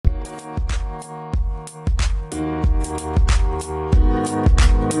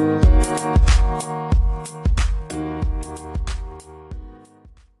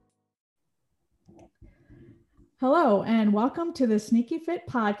Hello, and welcome to the Sneaky Fit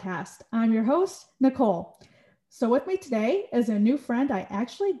podcast. I'm your host, Nicole. So, with me today is a new friend I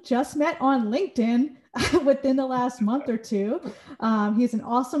actually just met on LinkedIn within the last month or two. He's an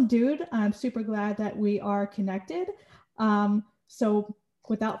awesome dude. I'm super glad that we are connected. So,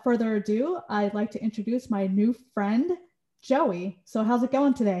 without further ado, I'd like to introduce my new friend, Joey. So, how's it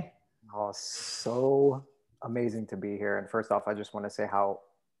going today? Oh, so amazing to be here. And first off, I just want to say how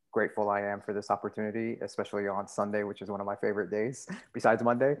grateful I am for this opportunity, especially on Sunday, which is one of my favorite days besides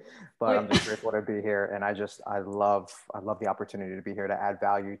Monday. But I'm just grateful to be here. And I love the opportunity to be here to add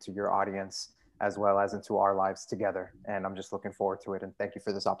value to your audience as well as into our lives together. And I'm just looking forward to it. And thank you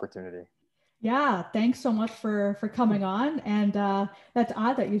for this opportunity. Yeah, thanks so much for coming on. And that's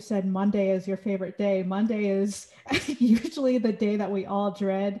odd that you said Monday is your favorite day. Monday is usually the day that we all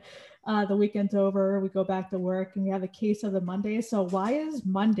dread. The weekend's over, we go back to work, and we have a case of the Monday. So why is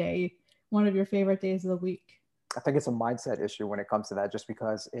Monday one of your favorite days of the week? I think it's a mindset issue when it comes to that, just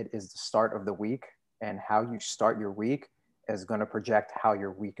because it is the start of the week, and how you start your week is going to project how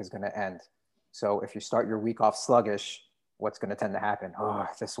your week is going to end. So if you start your week off sluggish, what's going to tend to happen? Oh,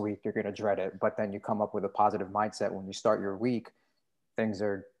 this week you're going to dread it. But then you come up with a positive mindset when you start your week, things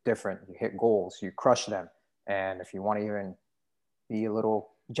are different. You hit goals, you crush them. And if you want to even be a little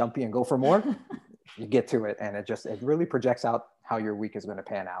jumpy and go for more, you get to it. And it really projects out how your week is going to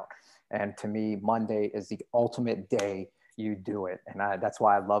pan out. And to me, Monday is the ultimate day you do it. And that's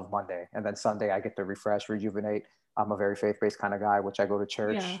why I love Monday. And then Sunday, I get to refresh, rejuvenate. I'm a very faith-based kind of guy, which I go to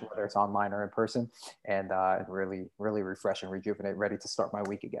church, whether it's online or in person, and really, really refresh and rejuvenate, ready to start my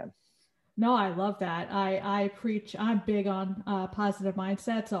week again. No, I love that. I preach, I'm big on positive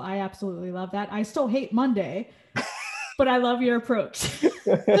mindset. So I absolutely love that. I still hate Monday, but I love your approach.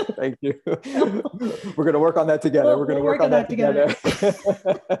 Thank you. We're going to work on that together. We're going to work on that together.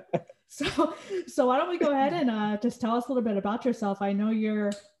 So why don't we go ahead and just tell us a little bit about yourself? I know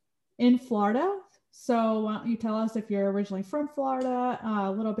you're in Florida. So why don't you tell us if you're originally from Florida,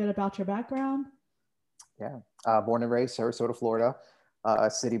 a little bit about your background? Yeah. Born and raised Sarasota, Florida, a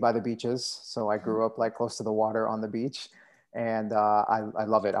city by the beaches. So I grew up like close to the water on the beach, and I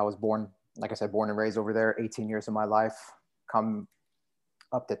love it. I was born, like I said, born and raised over there, 18 years of my life. Come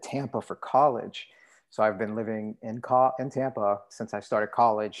up to Tampa for college. So I've been living in Tampa since I started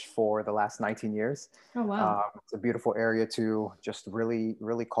college for the last 19 years. Oh, wow. It's a beautiful area too, just really,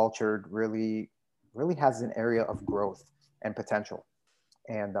 really cultured, really, really has an area of growth and potential.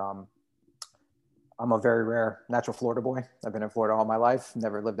 And I'm a very rare natural Florida boy. I've been in Florida all my life,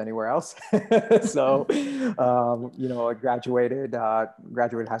 never lived anywhere else. So, I graduated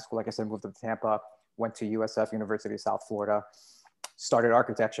high school, like I said, moved up to Tampa, went to USF, University of South Florida, started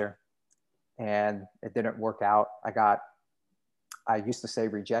architecture, and it didn't work out. I used to say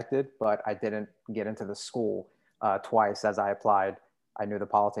rejected, but I didn't get into the school twice as I applied. I knew the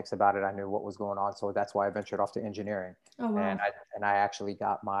politics about it. I knew what was going on. So that's why I ventured off to engineering. Oh, wow. And I actually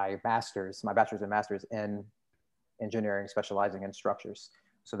got my bachelor's and master's in engineering, specializing in structures.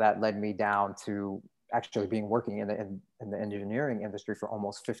 So that led me down to actually working in the engineering industry for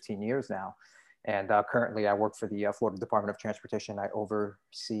almost 15 years now. And currently I work for the Florida Department of Transportation. I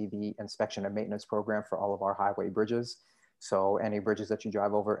oversee the inspection and maintenance program for all of our highway bridges. So any bridges that you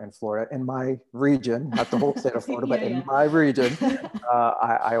drive over in Florida, in my region, not the whole state of Florida, but in my region,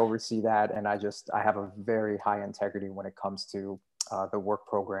 I oversee that. And I have a very high integrity when it comes to the work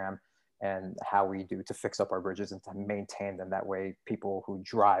program and how we do to fix up our bridges and to maintain them. That way, people who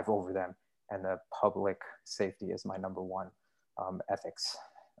drive over them, and the public safety is my number one ethics.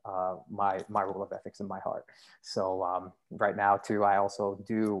 My rule of ethics in my heart. So right now too, I also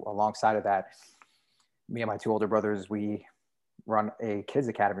do, alongside of that, me and my two older brothers, we run a kids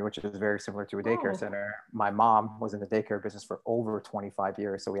academy, which is very similar to a daycare center. My mom was in the daycare business for over 25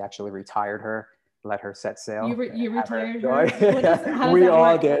 years. So we actually retired her, let her set sail. You retired her? We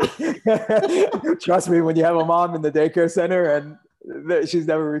all did. Trust me, when you have a mom in the daycare center and she's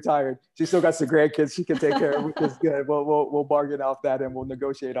never retired, she still got some grandkids she can take care of, which is good. We'll bargain off that and we'll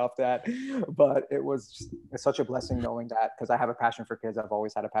negotiate off that. But it's such a blessing knowing that, because I have a passion for kids. I've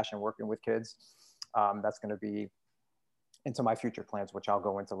always had a passion working with kids. That's going to be into my future plans, which I'll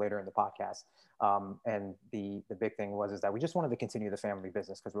go into later in the podcast. And the big thing is that we just wanted to continue the family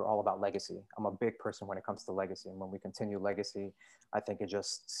business because we're all about legacy. I'm a big person when it comes to legacy. And when we continue legacy, I think it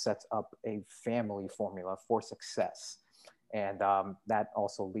just sets up a family formula for success. And that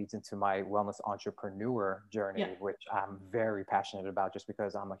also leads into my wellness entrepreneur journey, which I'm very passionate about, just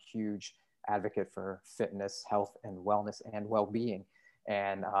because I'm a huge advocate for fitness, health, and wellness and well-being.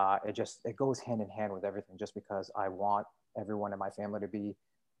 And it goes hand in hand with everything, just because I want everyone in my family to be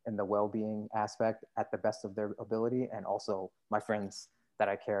in the well-being aspect at the best of their ability, and also my friends that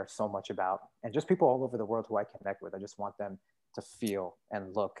I care so much about, and just people all over the world who I connect with. I just want them to feel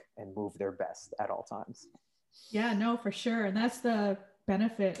and look and move their best at all times. Yeah, no, for sure. And that's the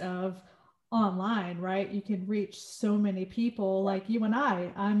benefit of online, right? You can reach so many people Yeah. like you and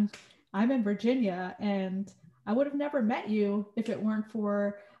I. I'm in Virginia, and I would have never met you if it weren't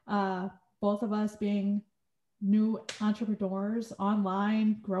for both of us being new entrepreneurs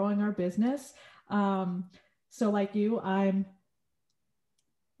online, growing our business. Um, so like you, I'm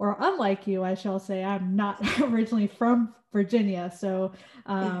or unlike you, I shall say, I'm not originally from Virginia. So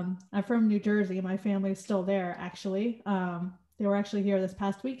I'm from New Jersey. My family's still there, actually. They were actually here this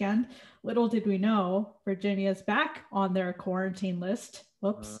past weekend. Little did we know, Virginia's back on their quarantine list.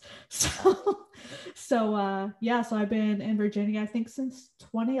 Whoops. So, so I've been in Virginia, I think, since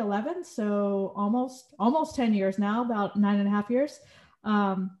 2011. So almost 10 years now, about 9.5 years.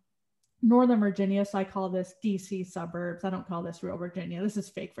 Um, Northern Virginia, so I call this DC suburbs. I don't call this real Virginia. This is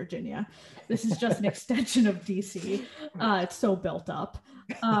fake Virginia. This is just an extension of DC. It's so built up.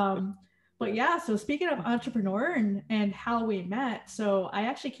 But yeah, so speaking of entrepreneur and how we met, so I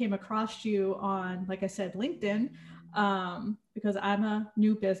actually came across you on, like I said, LinkedIn, because I'm a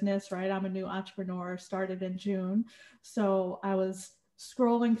new business, right? I'm a new entrepreneur, started in June. So I was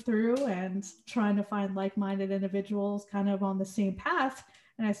scrolling through and trying to find like-minded individuals kind of on the same path,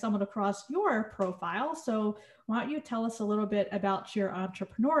 and I stumbled across your profile. So why don't you tell us a little bit about your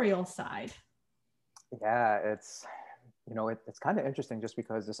entrepreneurial side? Yeah, it's kind of interesting just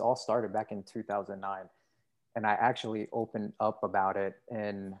because this all started back in 2009, and I actually opened up about it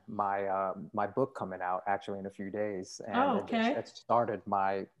in my book coming out actually in a few days, and Oh, okay. it started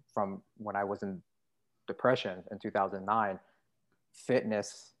my from when I was in depression in 2009.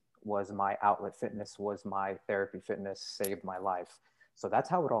 Fitness was my outlet. Fitness was my therapy. Fitness saved my life. So that's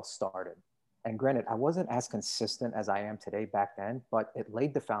how it all started. And granted, I wasn't as consistent as I am today back then, but it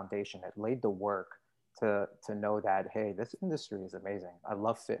laid the foundation. It laid the work to know that, hey, this industry is amazing. I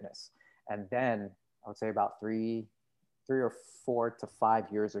love fitness. And then I would say about three or 4 to 5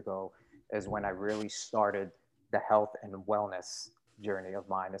 years ago is when I really started the health and wellness journey of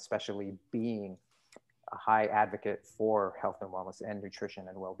mine, especially being a high advocate for health and wellness and nutrition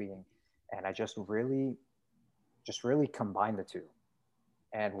and well-being. And I just really combined the two.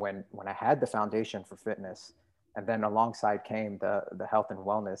 And when I had the foundation for fitness, and then alongside came the health and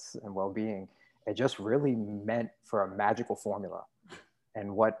wellness and well-being, it just really meant for a magical formula.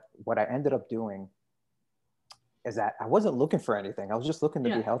 And what I ended up doing is that I wasn't looking for anything. I was just looking to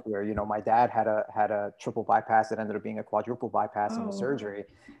be Yeah. healthier. My dad had a triple bypass that ended up being a quadruple bypass in the Oh, surgery.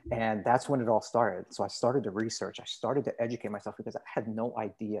 And that's when it all started. So I started to research. I started to educate myself because I had no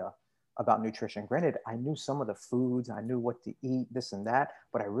idea about nutrition. Granted, I knew some of the foods, I knew what to eat, this and that,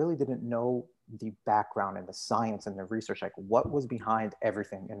 but I really didn't know the background and the science and the research, like what was behind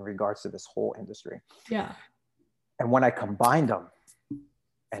everything in regards to this whole industry. yeah. And when I combined them,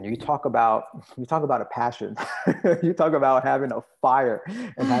 and you talk about a passion, you talk about having a fire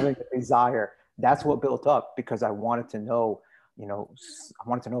and having a desire. That's what built up because I wanted to know, I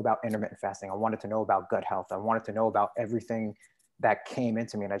wanted to know about intermittent fasting. I wanted to know about gut health. I wanted to know about everything that came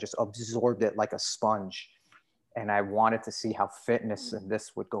into me, and I just absorbed it like a sponge. And I wanted to see how fitness and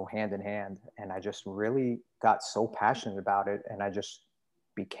this would go hand in hand. And I just really got so passionate about it, and I just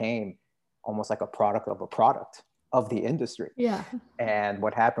became almost like a product of of the industry. Yeah. And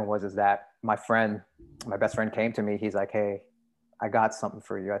what happened is that my best friend came to me. He's like, hey, I got something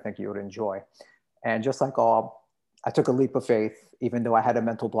for you. I think you would enjoy. And just like all, I took a leap of faith, even though I had a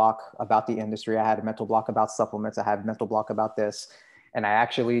mental block about the industry. I had a mental block about supplements. I had a mental block about this. And I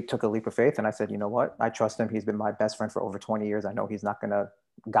actually took a leap of faith and I said, you know what? I trust him. He's been my best friend for over 20 years. I know he's not going to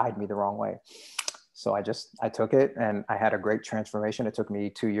guide me the wrong way. So I took it and I had a great transformation. It took me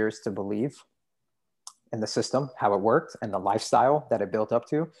 2 years to believe in the system, how it worked, and the lifestyle that it built up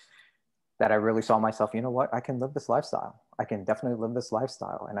to, that I really saw myself, you know what, I can live this lifestyle. I can definitely live this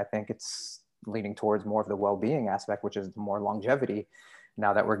lifestyle. And I think it's leaning towards more of the well-being aspect, which is more longevity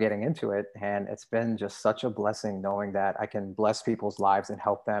now that we're getting into it. And it's been just such a blessing knowing that I can bless people's lives and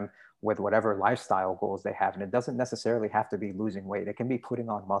help them with whatever lifestyle goals they have. And it doesn't necessarily have to be losing weight. It can be putting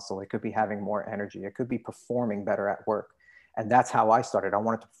on muscle. It could be having more energy. It could be performing better at work. And that's how I started. I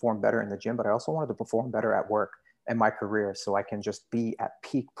wanted to perform better in the gym, but I also wanted to perform better at work in my career so I can just be at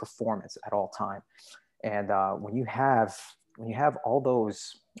peak performance at all time. And when you have all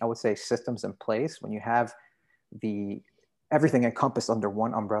those, I would say, systems in place, when you have the everything encompassed under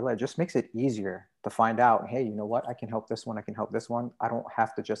one umbrella, it just makes it easier to find out, hey, you know what, I can help this one, I can help this one. I don't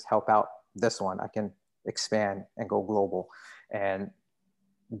have to just help out this one. I can expand and go global. And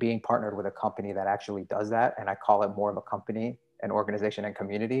being partnered with a company that actually does that, and I call it more of a company, an organization and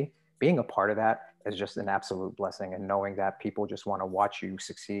community, being a part of that is just an absolute blessing. And knowing that people just want to watch you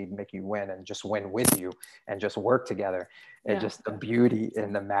succeed, make you win, and just win with you and just work together. And just the beauty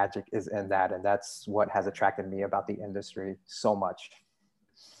and the magic is in that. And that's what has attracted me about the industry so much.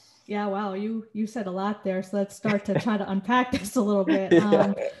 Yeah, wow, you said a lot there. So let's start to try to unpack this a little bit.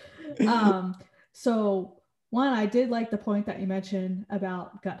 So one, I did like the point that you mentioned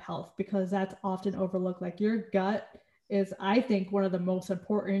about gut health, because that's often overlooked. Like, your gut is, I think, one of the most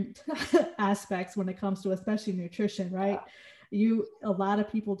important aspects when it comes to especially nutrition, right? A lot of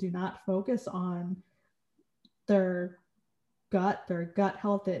people do not focus on their gut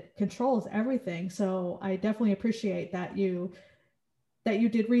health. It controls everything. So I definitely appreciate that you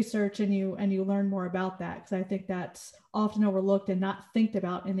did research and you learn more about that, because I think that's often overlooked and not think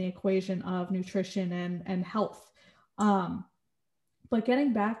about in the equation of nutrition and health. But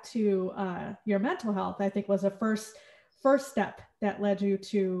getting back to your mental health, I think was a first step that led you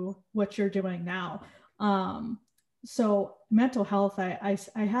to what you're doing now. So mental health, I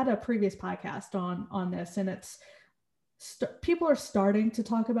had a previous podcast on this, and it's people are starting to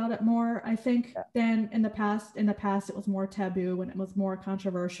talk about it more, I think, than in the past. In the past, it was more taboo and it was more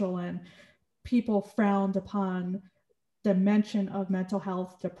controversial, and people frowned upon the mention of mental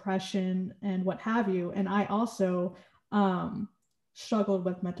health, depression, and what have you. And I also struggled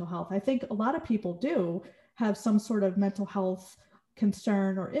with mental health. I think a lot of people do have some sort of mental health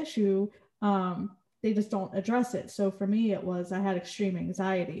concern or issue. They just don't address it. So for me, it was, I had extreme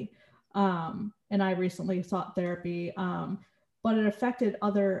anxiety. And I recently sought therapy, but it affected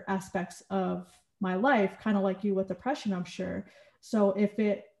other aspects of my life, kind of like you with depression, I'm sure. So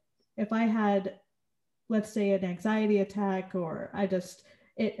if I had, let's say, an anxiety attack, or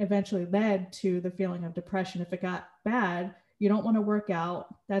it eventually led to the feeling of depression. If it got bad, you don't want to work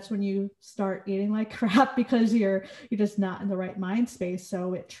out. That's when you start eating like crap, because you're just not in the right mind space.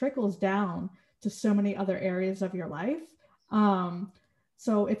 So it trickles down to so many other areas of your life.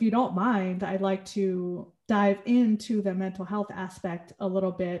 So if you don't mind, I'd like to dive into the mental health aspect a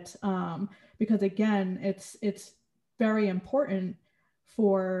little bit, because again, it's very important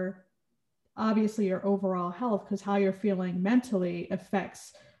for obviously your overall health, because how you're feeling mentally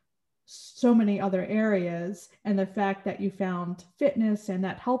affects so many other areas. And the fact that you found fitness and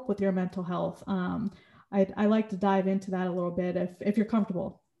that help with your mental health, I like to dive into that a little bit if you're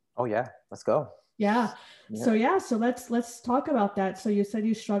comfortable. Oh yeah, let's go. Yeah. So let's talk about that. So you said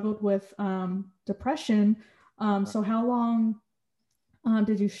you struggled with depression. So how long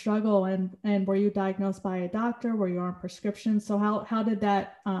did you struggle, and were you diagnosed by a doctor? Were you on prescription? So how did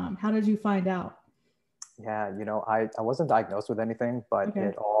that how did you find out? Yeah, I wasn't diagnosed with anything, but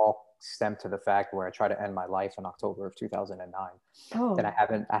it all stemmed to the fact where I tried to end my life in October of 2009. And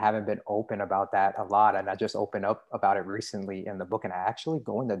I haven't been open about that a lot. And I just opened up about it recently in the book. And I actually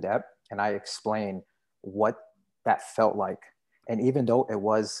go into depth and I explain what that felt like. And even though it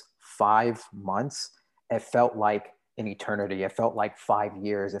was 5 months, it felt like an eternity. It felt like 5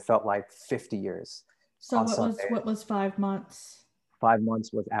 years. It felt like 50 years. So what was 5 months? 5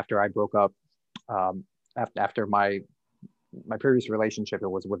 months was after I broke up. After my previous relationship, it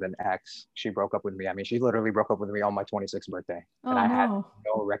was with an ex. She broke up with me. I mean, she literally broke up with me on my 26th birthday. Oh, and I had no.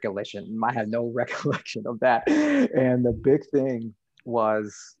 no recollection. I had no recollection of that. And the big thing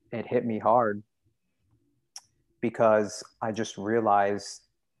was, it hit me hard because I just realized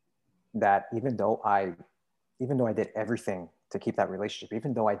that even though I did everything to keep that relationship,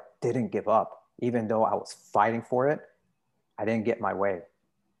 even though I didn't give up, even though I was fighting for it, I didn't get my way.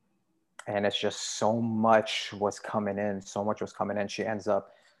 And it's just so much was coming in. She ends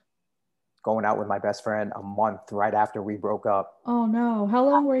up going out with my best friend a month right after we broke up. Oh no. How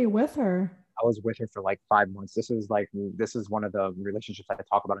long were you with her? I was with her for like 5 months. This is one of the relationships I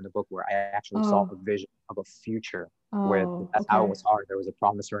talk about in the book, where I actually saw a vision of a future where that's how it was hard. There was a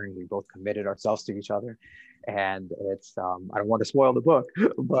promise ring. We both committed ourselves to each other. And it's, I don't want to spoil the book,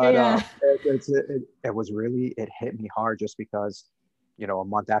 but it was really, it hit me hard just because, a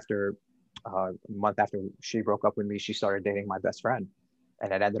month after she broke up with me, she started dating my best friend.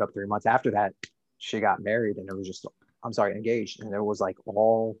 And it ended up 3 months after that, she got married, and it was just, engaged. And it was like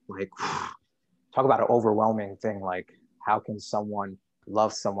all like, talk about an overwhelming thing. Like, how can someone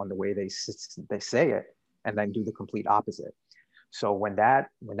love someone the way they say it and then do the complete opposite? So when that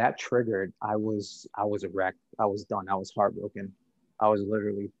triggered, I was a wreck. I was done. I was heartbroken. I was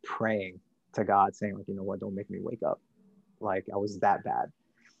literally praying to God, saying, like, you know what, don't make me wake up. Like, I was that bad.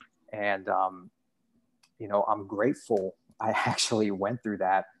 And, I'm grateful I actually went through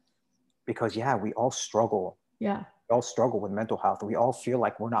that, because we all struggle. Yeah. all struggle with mental health. We all feel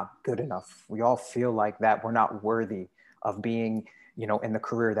like we're not good enough. We all feel like that we're not worthy of being, you know, in the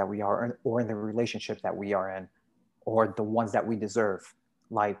career that we are, or in the relationship that we are in, or the ones that we deserve.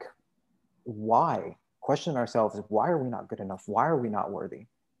 Like, why? Question ourselves, why are we not good enough? Why are we not worthy?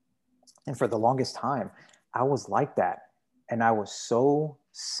 And for the longest time, I was like that. And I was so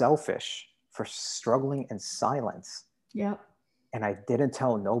selfish for struggling in silence. Yeah. And I didn't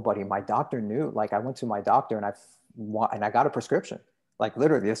tell nobody. My doctor knew. Like, I went to my doctor and I got a prescription. Like,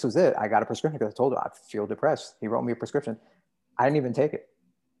 literally, this was it. I got a prescription because I told him I feel depressed. He wrote me a prescription. I didn't even take it.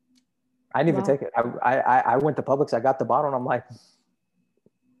 I went to Publix. I got the bottle and I'm like,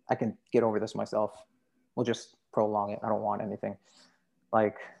 I can get over this myself. We'll just prolong it. I don't want anything.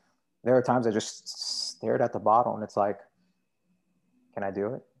 Like, there are times I just stared at the bottle and it's like, can I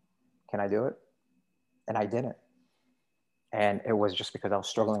do it? Can I do it? And I didn't. And it was just because I was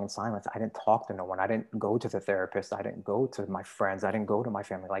struggling in silence. I didn't talk to no one. I didn't go to the therapist. I didn't go to my friends. I didn't go to my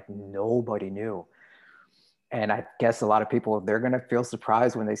family. Like, nobody knew. And I guess a lot of people, they're going to feel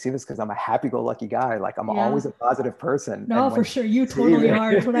surprised when they see this because I'm a happy-go-lucky guy. Like, I'm always a positive person. No, for sure. You totally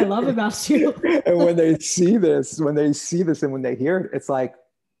are. It's what I love about you. And when they see this and when they hear it, it's like,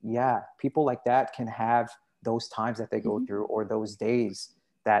 yeah, people like that can have those times that they go through, or those days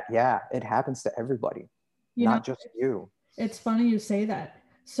that, yeah, it happens to everybody, not just you. It's funny you say that.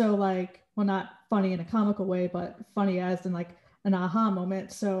 So, like, well, not funny in a comical way, but funny as in like an aha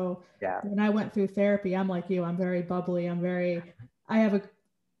moment. So when I went through therapy, I'm like you, I'm very bubbly. I have a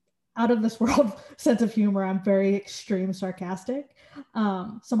out of this world sense of humor. I'm very extreme sarcastic.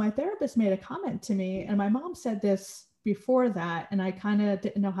 So my therapist made a comment to me, and my mom said this before that, and I kind of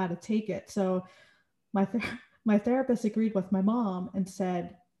didn't know how to take it. So my therapist agreed with my mom and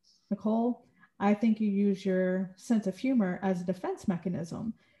said, Nicole, I think you use your sense of humor as a defense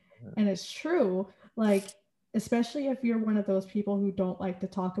mechanism. And it's true. Like, especially if you're one of those people who don't like to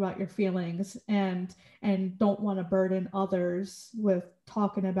talk about your feelings and don't want to burden others with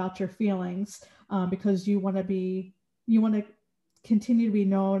talking about your feelings, because you want to continue to be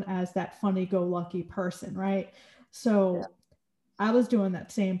known as that funny-go-lucky person, right? So I was doing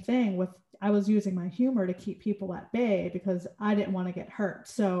that same thing I was using my humor to keep people at bay because I didn't want to get hurt.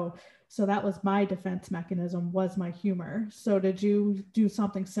 So that was my defense mechanism, was my humor. So did you do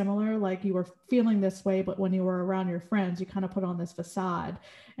something similar? Like, you were feeling this way, but when you were around your friends, you kind of put on this facade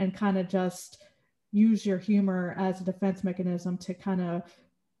and kind of just use your humor as a defense mechanism to kind of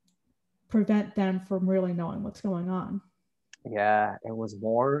prevent them from really knowing what's going on. Yeah, it was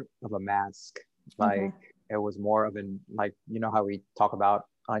more of a mask. Like, it was more of like, you know how we talk about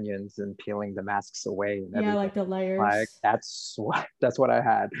onions and peeling the masks away and everything. Like the layers. Like, that's what I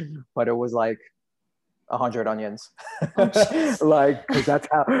had. But it was like 100 onions. Like,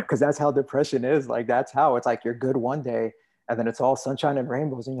 because that's how depression is. Like, that's how it's like, you're good one day and then it's all sunshine and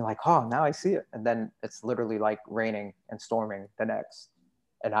rainbows and you're like, oh, now I see it. And then it's literally like raining and storming the next.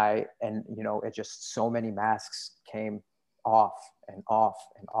 And you know, it just, so many masks came off and off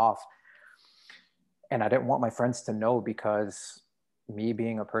and off. And I didn't want my friends to know, because me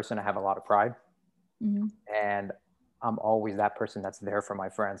being a person, I have a lot of pride. And I'm always that person that's there for my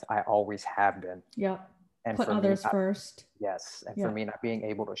friends. I always have been. And put others first. Yes. And for me, not being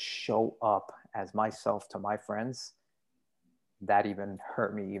able to show up as myself to my friends, that even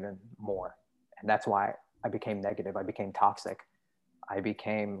hurt me even more. And that's why I became negative. I became toxic. I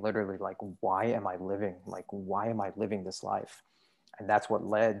became literally like, why am I living? Like, why am I living this life? And that's what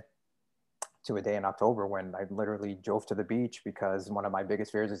led to a day in October when I literally drove to the beach, because one of my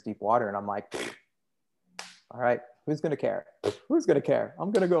biggest fears is deep water. And I'm like, all right, who's going to care? Who's going to care?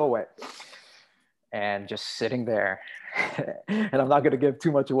 I'm going to go away. And just sitting there, and I'm not going to give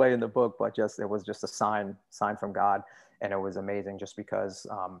too much away in the book, but it was just a sign from God. And it was amazing, just because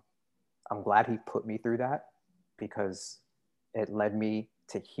I'm glad he put me through that, because it led me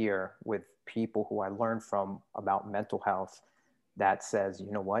to hear with people who I learned from about mental health, that says,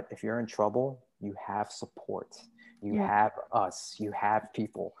 you know what, if you're in trouble, you have support. You have us, you have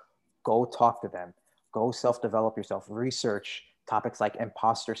people. Go talk to them. Go self-develop yourself. Research topics like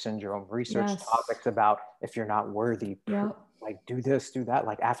imposter syndrome. Research topics about if you're not worthy. Like, do this, do that,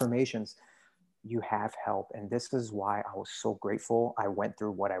 like affirmations. You have help. And this is why I was so grateful I went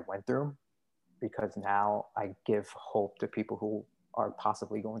through what I went through, because now I give hope to people who are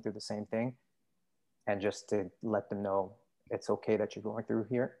possibly going through the same thing, and just to let them know it's okay that you're going through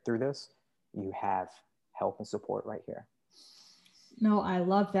this. You have help and support right here. No, I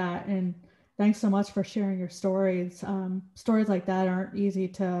love that. And thanks so much for sharing your stories. Stories like that aren't easy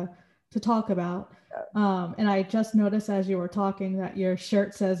to to talk about. And I just noticed as you were talking that your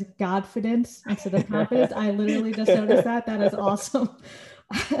shirt says Godfidence instead of confidence. I literally just noticed that. That is awesome.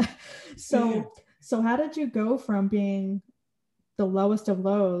 So, so how did you go from being the lowest of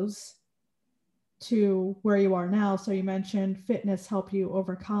lows to where you are now? So you mentioned fitness helped you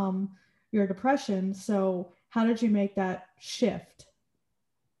overcome your depression. So how did you make that shift?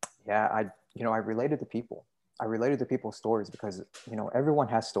 Yeah, I related to people. I related to people's stories because, everyone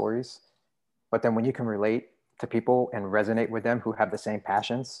has stories, but then when you can relate to people and resonate with them who have the same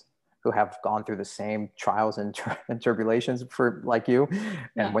passions, who have gone through the same trials and tribulations for like you,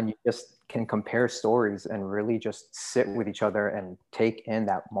 and when you just can compare stories and really just sit with each other and take in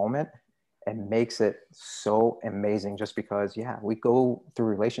that moment, it makes it so amazing. Just because, we go through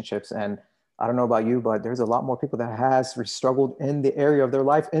relationships, and I don't know about you, but there's a lot more people that has struggled in the area of their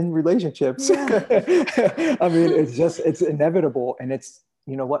life in relationships. Yeah. I mean, it's inevitable. And it's,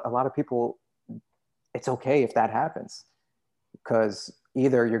 you know what, a lot of people, it's okay if that happens, because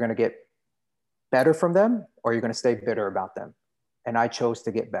either you're going to get better from them or you're going to stay bitter about them. And I chose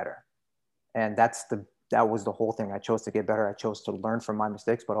to get better. And that was the whole thing. I chose to get better. I chose to learn from my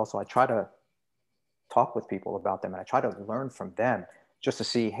mistakes, but also I try to talk with people about them, and I try to learn from them just to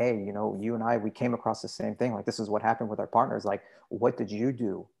see, hey, you and I, we came across the same thing. Like, this is what happened with our partners. Like, what did you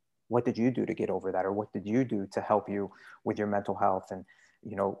do? What did you do to get over that? Or what did you do to help you with your mental health and,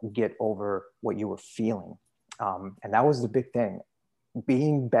 get over what you were feeling? And that was the big thing.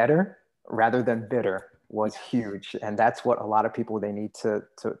 Being better rather than bitter was huge. And that's what a lot of people, they need to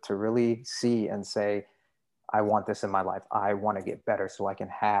really see and say, I want this in my life. I want to get better so I can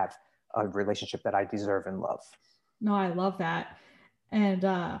have a relationship that I deserve and love. No, I love that. And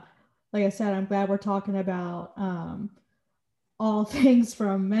like I said, I'm glad we're talking about all things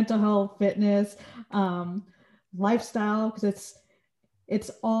from mental health, fitness, lifestyle, because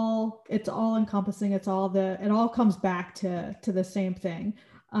it's all encompassing. It all comes back to the same thing.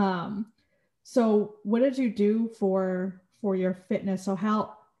 So what did you do for your fitness? So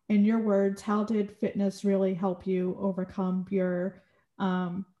how, in your words, how did fitness really help you overcome your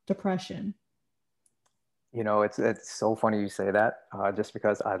depression? It's so funny you say that, just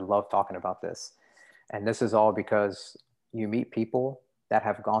because I love talking about this. And this is all because you meet people that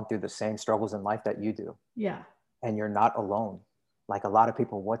have gone through the same struggles in life that you do. Yeah. And you're not alone. Like, a lot of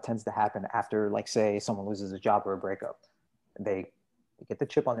people, what tends to happen after, like, say someone loses a job or a breakup, they get the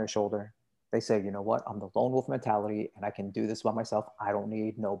chip on their shoulder. They say, you know what, I'm the lone wolf mentality and I can do this by myself. I don't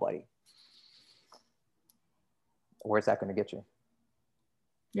need nobody. Where's that going to get you?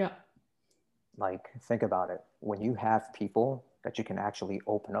 Yeah. Like, think about it. When you have people that you can actually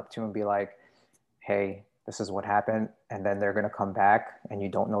open up to and be like, hey, this is what happened. And then they're going to come back and you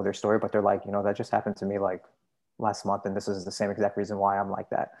don't know their story, but they're like, that just happened to me like last month. And this is the same exact reason why I'm like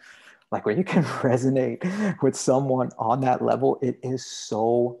that. Like, when you can resonate with someone on that level, it is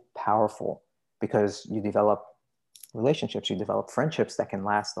so powerful, because you develop relationships, you develop friendships that can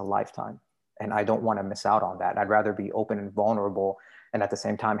last a lifetime. And I don't want to miss out on that. I'd rather be open and vulnerable, and at the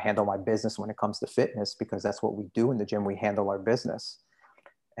same time handle my business when it comes to fitness, because that's what we do in the gym. We handle our business,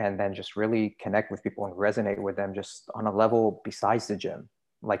 and then just really connect with people and resonate with them just on a level besides the gym.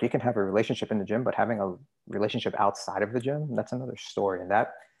 Like, you can have a relationship in the gym, but having a relationship outside of the gym, that's another story. And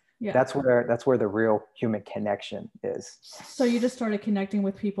that's where the real human connection is. So you just started connecting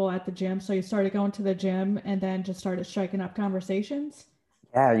with people at the gym. So you started going to the gym and then just started striking up conversations.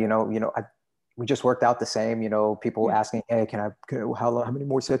 Yeah, we just worked out the same. People asking, "Hey, how many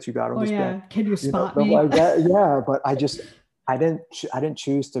more sets you got on this bench?" Can you spot Stuff me? like that. Yeah, but I didn't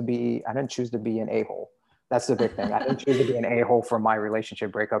choose to be an a-hole. That's the big thing. I didn't choose to be an a-hole for my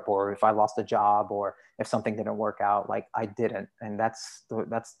relationship breakup, or if I lost a job, or if something didn't work out. Like, I didn't. And that's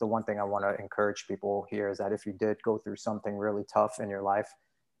the one thing I want to encourage people here, is that if you did go through something really tough in your life,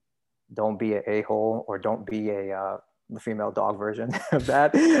 don't be an a-hole, or don't be the female dog version of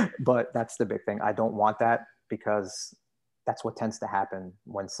that. But that's the big thing. I don't want that, because that's what tends to happen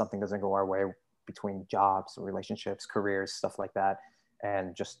when something doesn't go our way, between jobs, relationships, careers, stuff like that.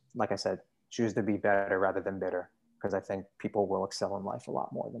 And just like I said, choose to be better rather than bitter, because I think people will excel in life a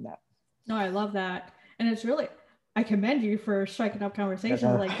lot more than that. No, I love that. And it's really, I commend you for striking up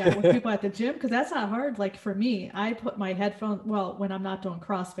conversations like that with people at the gym, because that's not hard. Like, for me, I put my headphones, well, when I'm not doing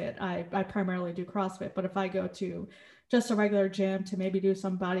CrossFit, I primarily do CrossFit, but if I go to just a regular gym to maybe do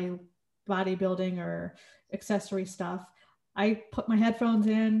some bodybuilding or accessory stuff, I put my headphones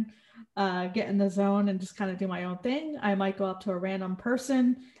in, get in the zone and just kind of do my own thing. I might go up to a random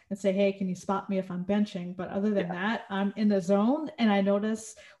person and say, hey, can you spot me if I'm benching? But other than that, I'm in the zone. And I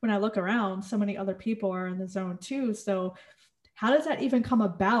notice when I look around, so many other people are in the zone too. So how does that even come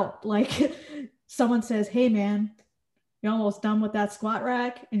about? Like someone says, hey man, you're almost done with that squat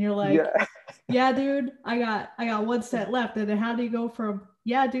rack. And you're like, Yeah. yeah, dude, I got one set left. And then how do you go from,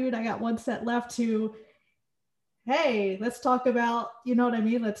 yeah, dude, I got one set left to, hey, let's talk about, you know what I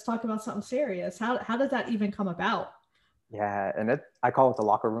mean? Let's talk about something serious. How does that even come about? Yeah, and I call it the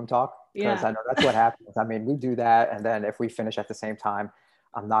locker room talk because Yeah. I know that's what happens. I mean, we do that, and then if we finish at the same time,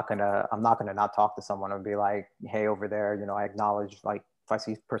 I'm not gonna not talk to someone and be like, hey, over there, you know, I acknowledge, like if I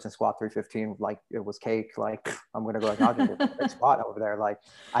see person squat 315 like it was cake, like I'm gonna go acknowledge it. Great squat over there. Like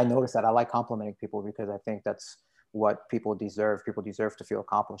I notice that I like complimenting people because I think that's what people deserve. People deserve to feel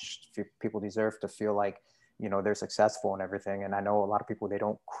accomplished. People deserve to feel like, you know, they're successful and everything. And I know a lot of people, they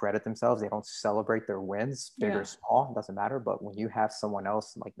don't credit themselves, they don't celebrate their wins, big Yeah. or small, doesn't matter. But when you have someone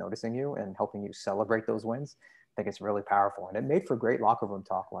else like noticing you and helping you celebrate those wins, I think it's really powerful. And it made for great locker room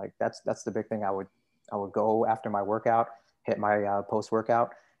talk. Like that's the big thing. I would go after my workout, hit my post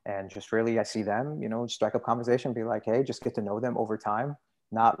workout, and just really, I see them, you know, strike up conversation, be like, hey, just get to know them over time.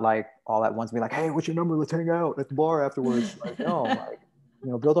 Not like all at once be like, hey, what's your number, let's hang out at the bar afterwards. Like, no, like,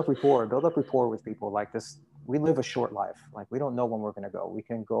 you know, build up rapport with people. Like this, we live a short life. Like we don't know when we're going to go. We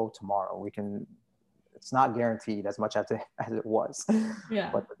can go tomorrow. We can, it's not guaranteed as much as it was.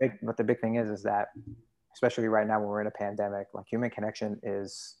 Yeah. But the big thing is that, especially right now when we're in a pandemic, like human connection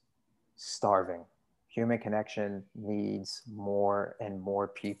is starving. Human connection needs more and more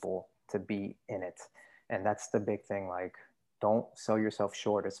people to be in it. And that's the big thing. Like, don't sell yourself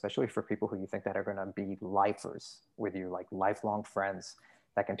short, especially for people who you think that are going to be lifers with you, like lifelong friends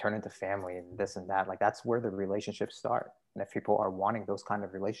that can turn into family and this and that. Like that's where the relationships start. And if people are wanting those kind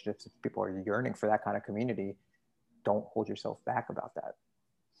of relationships, if people are yearning for that kind of community, don't hold yourself back about that.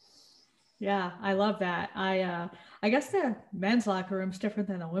 Yeah, I love that. I guess the men's locker room's different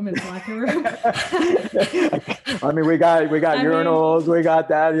than the women's locker room. I mean, we got I mean, urinals, we got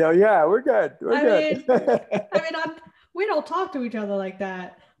that. You know, yeah, we're good. We're I good. mean, I mean, we don't talk to each other like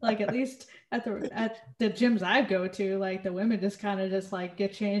that. Like at least at the gyms I go to, like the women just kind of just like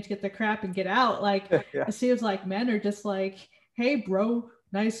get changed, get the crap, and get out. Like Yeah. it seems like men are just like, hey, bro,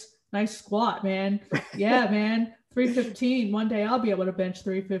 nice squat, man. Yeah, man. 315. One day I'll be able to bench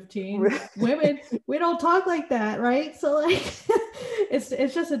 315. Women, we don't talk like that, right? So like it's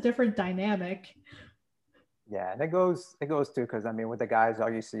just a different dynamic. Yeah, and it goes too, because I mean, with the guys,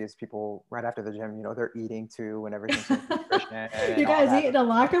 all you see is people right after the gym. You know, they're eating too and everything, so nutrition You and all guys that. eat in a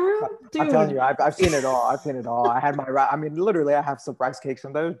locker room? I'm telling Dude. you, I've seen it all. I've seen it all. I had my, I mean, literally, I have some rice cakes.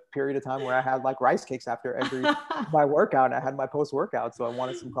 From the period of time where I had like rice cakes after every my workout, and I had my post workout, so I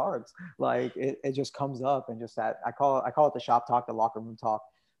wanted some carbs. Like it just comes up, and just that I call it the shop talk, the locker room talk.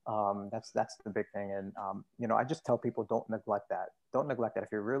 That's the big thing, and you know, I just tell people, don't neglect that. Don't neglect that. If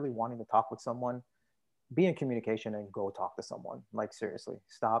you're really wanting to talk with someone, be in communication and go talk to someone. Like seriously,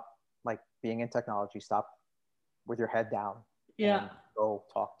 stop like being in technology. Stop with your head down Yeah. and go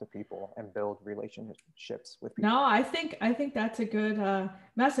talk to people and build relationships with people. No, I think that's a good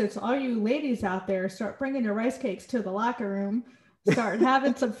message. All you ladies out there, start bringing your rice cakes to the locker room. Start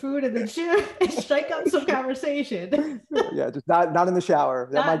having some food in the gym and strike up some conversation. Yeah, just not in the shower.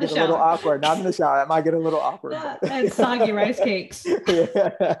 That Not might in the get a little shower. awkward. Not in the shower. That might get a little awkward. And soggy rice cakes.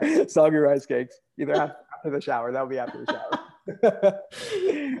 Yeah. Soggy rice cakes. Either after the shower. That'll be after the shower.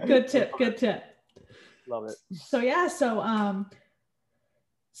 Good tip. Good tip. Love it. So yeah, so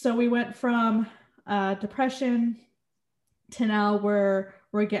we went from depression to now we're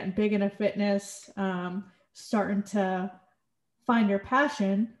getting big into fitness, starting to find your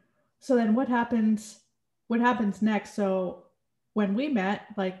passion. So then what happens next? So when we met,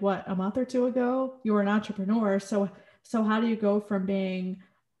 like what, a month or two ago, you were an entrepreneur. So how do you go from being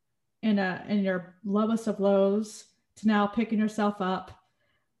in your lowest of lows to now picking yourself up,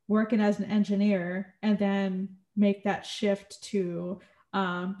 working as an engineer, and then make that shift to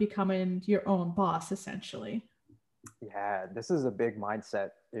becoming your own boss essentially? Yeah, this is a big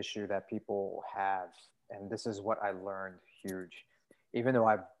mindset issue that people have. And this is what I learned huge. Even though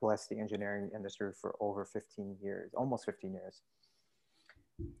I've blessed the engineering industry for over 15 years, almost 15 years,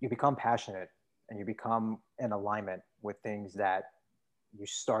 you become passionate and you become in alignment with things that you're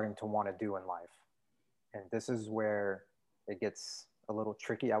starting to want to do in life. And this is where it gets a little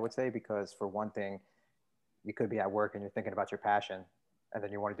tricky, I would say, because for one thing, you could be at work and you're thinking about your passion, and then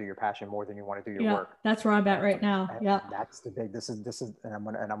you want to do your passion more than you want to do your Yeah, work. that's where I'm at right now. And Yeah. that's the big. This is, and I'm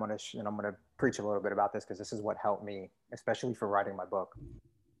gonna preach a little bit about this because this is what helped me, especially for writing my book.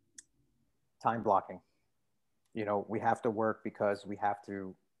 Time blocking. You know, we have to work because we have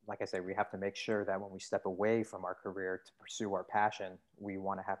to, like I say, we have to make sure that when we step away from our career to pursue our passion, we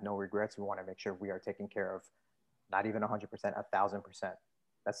want to have no regrets. We want to make sure we are taking care of not even 100%, 1,000%.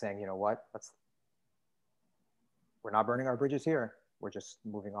 That's saying, you know what, we're not burning our bridges here. We're just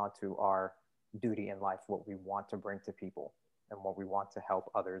moving on to our duty in life, what we want to bring to people and what we want to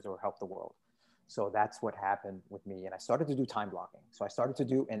help others or help the world. So that's what happened with me. And I started to do time blocking. So I started to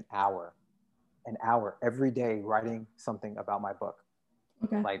do an hour every day writing something about my book,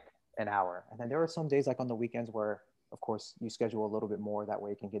 like an hour. And then there are some days like on the weekends where, of course, you schedule a little bit more, that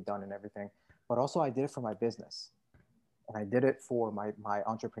way it can get done and everything. But also I did it for my business. And I did it for my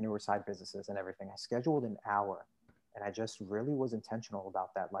entrepreneur side businesses and everything. I scheduled an hour, and I just really was intentional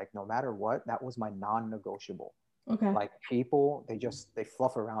about that. Like, no matter what, that was my non-negotiable. Like, people, they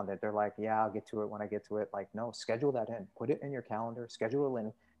fluff around it. They're like, yeah, I'll get to it when I get to it. Like, no, schedule that in, put it in your calendar, schedule it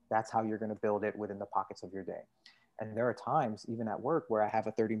in. That's how you're going to build it within the pockets of your day. And there are times, even at work, where I have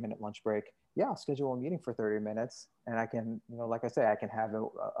a 30-minute lunch break. Yeah, I'll schedule a meeting for 30 minutes, and I can, like I say, I can have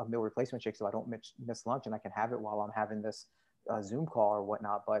a meal replacement shake so I don't miss lunch, and I can have it while I'm having this Zoom call or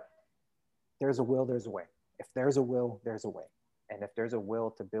whatnot. But there's a will, there's a way. If there's a will, there's a way. And if there's a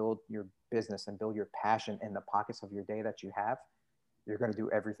will to build your business and build your passion in the pockets of your day that you have, you're going to do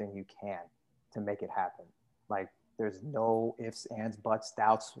everything you can to make it happen. Like, there's no ifs, ands, buts,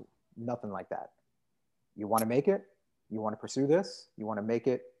 doubts, nothing like that. You want to make it, you want to pursue this, you want to make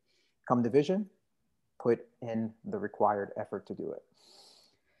it come to vision, put in the required effort to do it.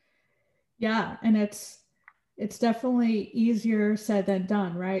 Yeah. And it's definitely easier said than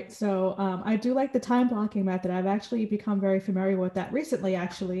done, right? So I do like the time blocking method. I've actually become very familiar with that recently,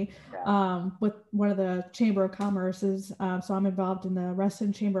 actually, with one of the Chamber of Commerce's. So I'm involved in the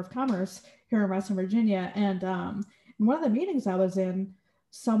Reston Chamber of Commerce here in Reston, Virginia. And in one of the meetings I was in,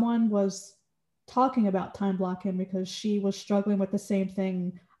 someone was talking about time blocking because she was struggling with the same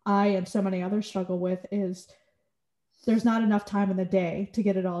thing I and so many others struggle with, is there's not enough time in the day to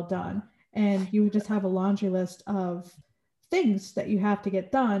get it all done. And you just have a laundry list of things that you have to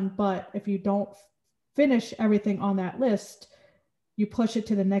get done. But if you don't finish everything on that list, you push it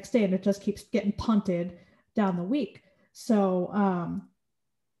to the next day and it just keeps getting punted down the week. So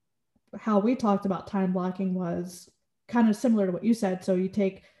how we talked about time blocking was kind of similar to what you said. So you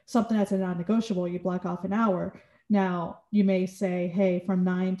take something that's a non-negotiable, you block off an hour. Now you may say, hey, from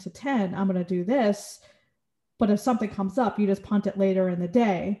 9 to 10, I'm going to do this. But if something comes up, you just punt it later in the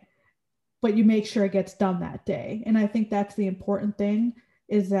day, but you make sure it gets done that day. And I think that's the important thing,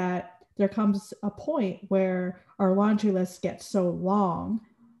 is that there comes a point where our laundry list gets so long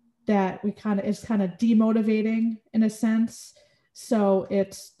that it's kind of demotivating in a sense. So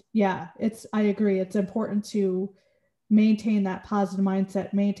I agree. It's important to maintain that positive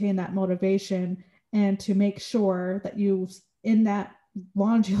mindset, maintain that motivation, and to make sure that you, in that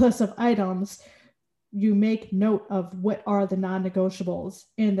laundry list of items, you make note of what are the non-negotiables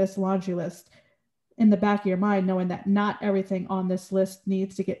in this laundry list in the back of your mind, knowing that not everything on this list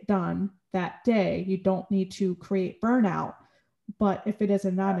needs to get done that day. You don't need to create burnout. But if it is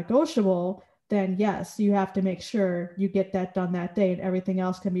a non-negotiable, then yes, you have to make sure you get that done that day, and everything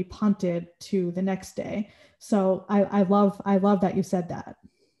else can be punted to the next day. So I love that you said that.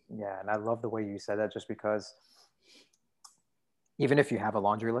 Yeah. And I love the way you said that, just because even if you have a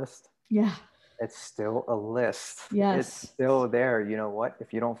laundry list, it's still a list. Yes. It's still there. You know what?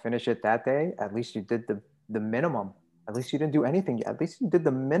 If you don't finish it that day, at least you did the minimum. At least you didn't do anything. At least you did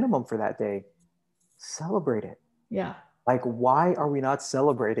the minimum for that day. Celebrate it. Yeah. Like, why are we not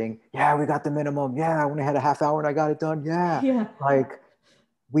celebrating? Yeah, we got the minimum. Yeah, I only had a half hour and I got it done. Yeah. Like,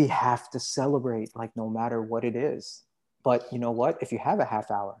 we have to celebrate, like, no matter what it is. But you know what? If you have a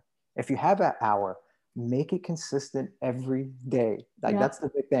half hour, if you have an hour, make it consistent every day. Like, that's the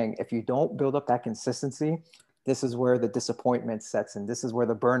big thing. If you don't build up that consistency, this is where the disappointment sets in. This is where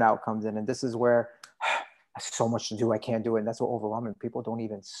the burnout comes in. And this is where there's so much to do, I can't do it. And that's what overwhelming. People don't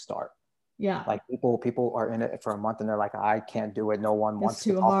even start. Yeah. Like, people are in it for a month and they're like, I can't do it. No one wants to.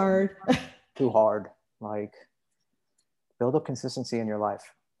 It's too hard. Too hard. Like, build up consistency in your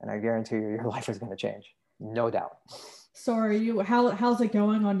life, and I guarantee you, your life is going to change. No doubt. So how's it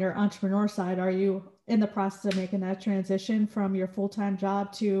going on your entrepreneur side? Are you in the process of making that transition from your full-time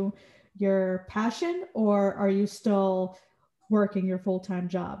job to your passion, or are you still working your full-time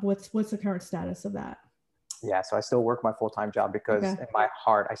job? What's the current status of that? Yeah, so I still work my full-time job because in my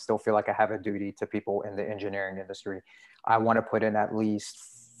heart, I still feel like I have a duty to people in the engineering industry. I want to put in at least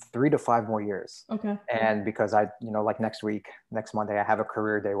 3 to 5 more years. Okay. And because I, like next Monday, I have a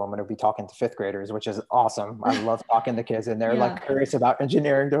career day where I'm going to be talking to 5th graders, which is awesome. I love talking to kids, and they're like curious about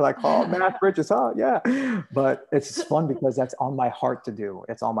engineering. They're like, oh, math bridges, huh? Yeah. But it's fun because that's on my heart to do.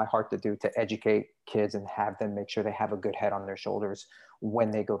 It's on my heart to do, to educate kids and have them make sure they have a good head on their shoulders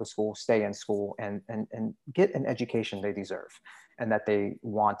when they go to school, stay in school, and get an education they deserve, and that they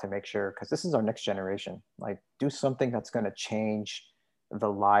want to make sure, because this is our next generation. Like, do something that's going to change the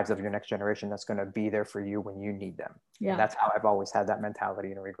lives of your next generation, that's going to be there for you when you need them. Yeah. And that's how I've always had that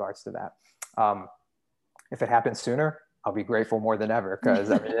mentality in regards to that. If it happens sooner, I'll be grateful more than ever,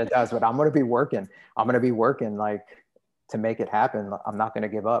 because I mean, it does. But I'm going to be working. Like, to make it happen. I'm not going to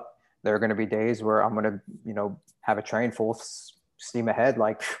give up. There are going to be days where I'm going to, have a train full steam ahead.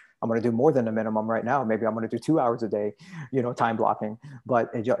 Like, I'm going to do more than the minimum right now. Maybe I'm going to do 2 hours a day, time blocking. But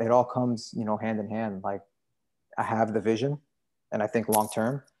it all comes, hand in hand. Like, I have the vision, and I think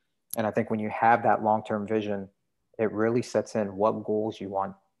long-term. And I think when you have that long-term vision, it really sets in what goals you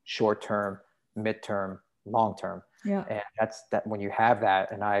want, short-term, mid-term, long-term. Yeah. And that's that. When you have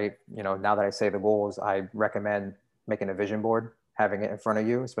that, and I, now that I say the goals, I recommend making a vision board, having it in front of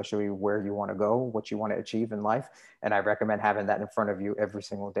you, especially where you want to go, what you want to achieve in life. And I recommend having that in front of you every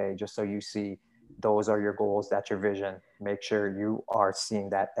single day, just so you see those are your goals, that's your vision. Make sure you are seeing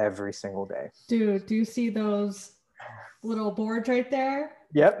that every single day. Dude, do you see those little boards right there?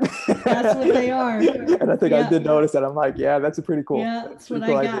 Yep. That's what they are. And I think I did notice that. I'm like, yeah, that's a pretty cool. Yeah, that's what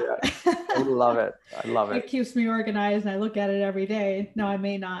I got. I love it. It keeps me organized, and I look at it every day. Now, I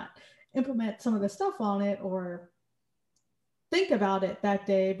may not implement some of the stuff on it or think about it that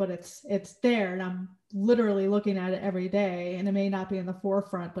day, but it's there, and I'm literally looking at it every day. And it may not be in the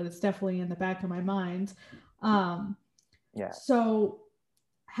forefront, but it's definitely in the back of my mind. So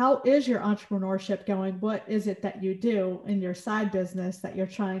how is your entrepreneurship going? What is it that you do in your side business that you're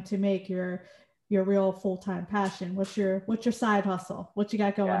trying to make your real full-time passion? What's your side hustle? What you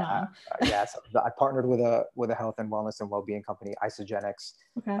got going on? So I partnered with a health and wellness and well-being company, Isogenics.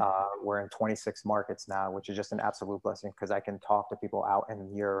 Okay. We're in 26 markets now, which is just an absolute blessing, because I can talk to people out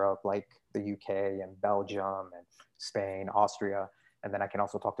in Europe, like the UK and Belgium and Spain, Austria. And then I can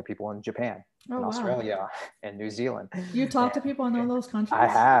also talk to people in Japan, and Australia, and New Zealand. You talk to people in all those countries? I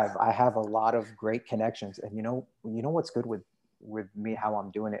have a lot of great connections. And you know what's good with me, how I'm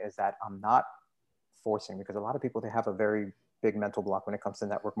doing it, is that I'm not forcing, because a lot of people, they have a very big mental block when it comes to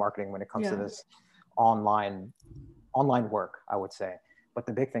network marketing, when it comes to this online work, I would say. But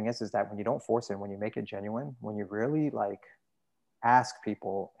the big thing is that when you don't force it, when you make it genuine, when you really ask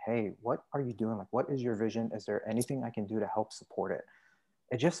people, hey, what are you doing? Like, what is your vision? Is there anything I can do to help support it?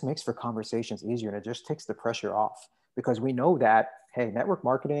 It just makes for conversations easier, and it just takes the pressure off, because we know that, hey, network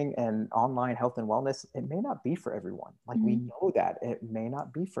marketing and online health and wellness, it may not be for everyone. Like, we know that it may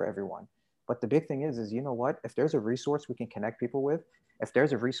not be for everyone. But the big thing is, you know what? If there's a resource we can connect people with, if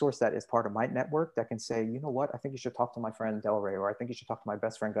there's a resource that is part of my network that can say, you know what, I think you should talk to my friend Delray, or I think you should talk to my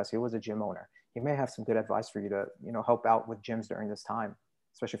best friend Gus. He was a gym owner. He may have some good advice for you to, help out with gyms during this time,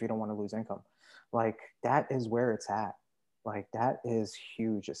 especially if you don't want to lose income. Like, that is where it's at. Like, that is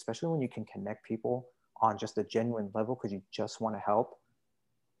huge, especially when you can connect people on just a genuine level because you just want to help.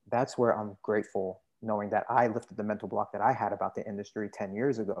 That's where I'm grateful, knowing that I lifted the mental block that I had about the industry 10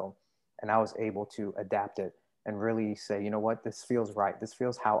 years ago. And I was able to adapt it and really say, you know what, this feels right. This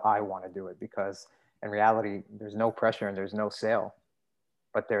feels how I want to do it, because in reality, there's no pressure and there's no sale,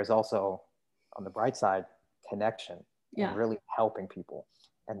 but there's also, on the bright side, connection and really helping people.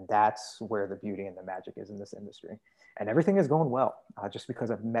 And that's where the beauty and the magic is in this industry. And everything is going well, just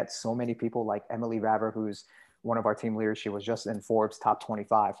because I've met so many people like Emily Raver, who's one of our team leaders. She was just in Forbes top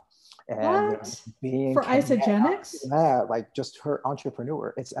 25. And being for Isogenics? Yeah, like just her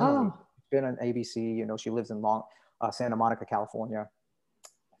entrepreneur. It's Emily. Been on ABC, she lives in Santa Monica, California.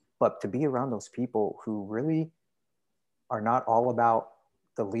 But to be around those people who really are not all about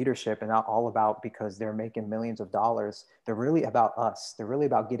the leadership and not all about because they're making millions of dollars, they're really about us. They're really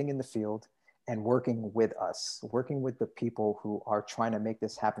about getting in the field and working with us, working with the people who are trying to make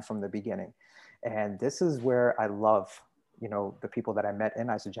this happen from the beginning. And this is where I love, the people that I met in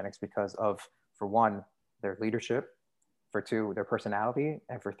Isogenics, because of, for one, their leadership, for two, their personality,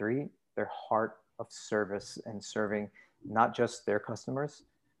 and for three, their heart of service and serving not just their customers,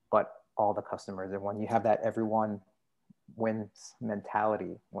 but all the customers. And when you have that everyone wins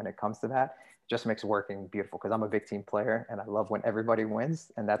mentality when it comes to that, it just makes working beautiful, because I'm a big team player and I love when everybody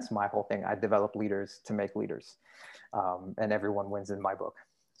wins. And that's my whole thing. I develop leaders to make leaders, and everyone wins in my book.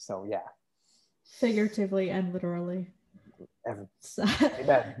 So yeah. Figuratively and literally.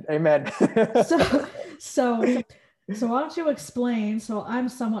 Amen. So So why don't you explain, so I'm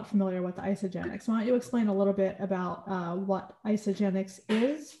somewhat familiar with isogenics. Why don't you explain a little bit about what isogenics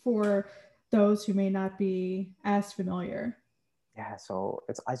is for those who may not be as familiar? Yeah, so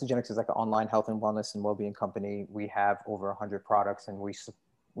it's Isogenics is like an online health and wellness and well-being company. We have over 100 products, and we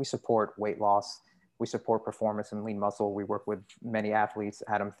support weight loss. We support performance and lean muscle. We work with many athletes.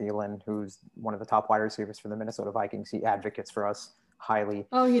 Adam Thielen, who's one of the top wide receivers for the Minnesota Vikings, he advocates for us highly.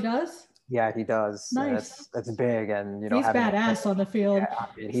 Oh, he does? Yeah, he does. And Nice. that's big. And, He's having badass on the field. yeah, I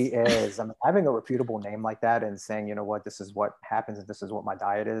mean, he is. I mean, having a reputable name like that and saying, you know what, this is what happens and this is what my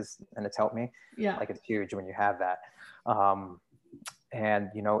diet is, and it's helped me. Yeah. Like, it's huge when you have that.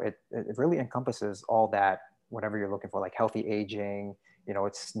 And, it really encompasses all that, whatever you're looking for, like healthy aging.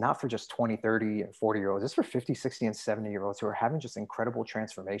 It's not for just 20, 30, and 40-year-olds. It's for 50, 60, and 70-year-olds who are having just incredible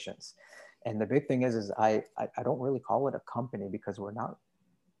transformations. And the big thing is I don't really call it a company, because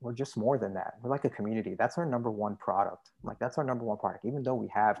we're just more than that. We're like a community. That's our number one product. Like, that's our number one product. Even though we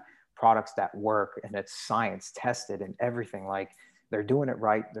have products that work and it's science tested and everything, like, they're doing it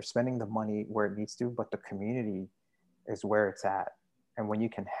right. They're spending the money where it needs to, but the community is where it's at. And when you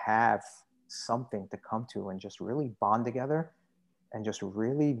can have something to come to and just really bond together and just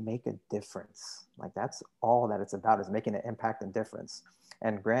really make a difference, like, that's all that it's about, is making an impact and difference.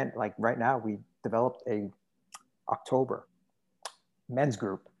 And Grant, like, right now we developed a October men's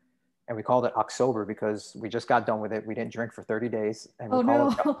group, and we called it October because we just got done with it. We didn't drink for 30 days, and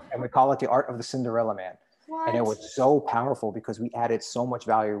we call it the Art of the Cinderella Man. What? And it was so powerful because we added so much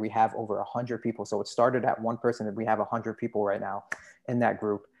value. We have over 100 people. So it started at one person, and we have 100 people right now in that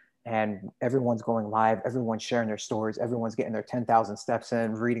group. And everyone's going live. Everyone's sharing their stories. Everyone's getting their 10,000 steps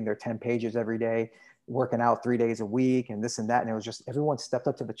in, reading their 10 pages every day, working out 3 days a week, and this and that. And it was just, everyone stepped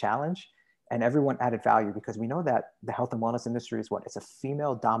up to the challenge, and everyone added value, because we know that the health and wellness industry is what? It's a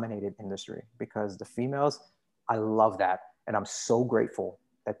female dominated industry, because the females, I love that. And I'm so grateful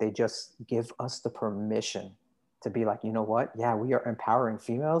that they just give us the permission to be like, you know what? Yeah, we are empowering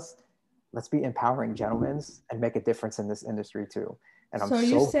females. Let's be empowering gentlemen and make a difference in this industry too. And I'm so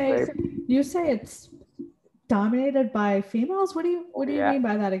you say it's dominated by females? What do you mean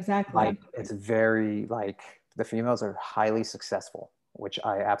by that exactly? Like, it's very, like, the females are highly successful, which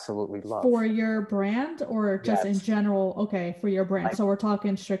I absolutely love. For your brand, or just in general? Okay, for your brand. Like, so we're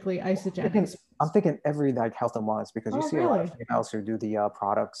talking strictly isogenics. I'm thinking every, like, health and wellness, because you see a lot of females who do the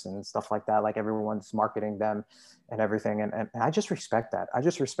products and stuff like that. Like, everyone's marketing them and everything. And I just respect that. I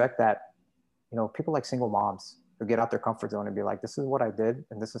just respect that, people like single moms who get out their comfort zone and be like, this is what I did,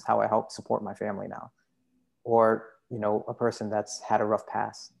 and this is how I help support my family now. Or, a person that's had a rough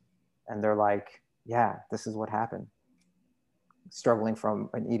past, and they're like, yeah, this is what happened. Struggling from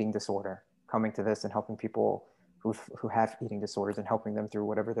an eating disorder, coming to this and helping people who have eating disorders and helping them through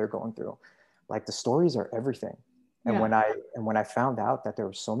whatever they're going through. Like, the stories are everything. And when I found out that there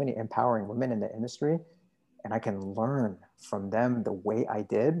were so many empowering women in the industry, and I can learn from them the way I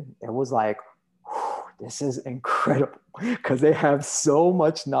did, it was like, this is incredible, because they have so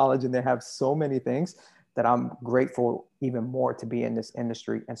much knowledge and they have so many things that I'm grateful even more to be in this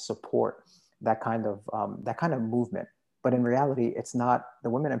industry and support that kind of movement. But in reality, it's not the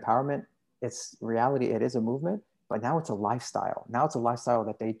women empowerment. It's reality. It is a movement, but now it's a lifestyle. Now it's a lifestyle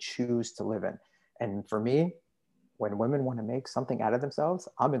that they choose to live in. And for me, when women want to make something out of themselves,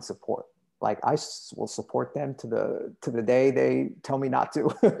 I'm in support. Like, I will support them to the day they tell me not to.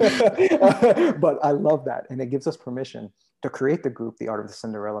 But I love that. And it gives us permission to create the group, the Art of the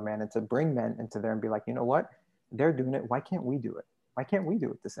Cinderella Man, and to bring men into there and be like, you know what? They're doing it. Why can't we do it? Why can't we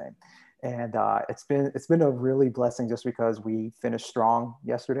do it the same? And it's been a really blessing, just because we finished strong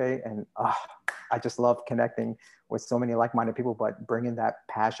yesterday. And I just love connecting with so many like-minded people, but bringing that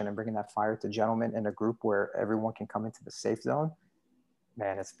passion and bringing that fire to gentlemen in a group where everyone can come into the safe zone.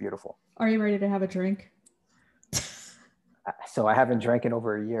 Man, it's beautiful. Are you ready to have a drink? So I haven't drank in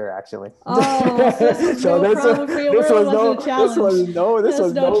over a year, actually. Oh, so this was no problem for you.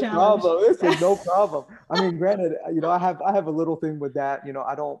 This was no problem. I mean, granted, I have a little thing with that.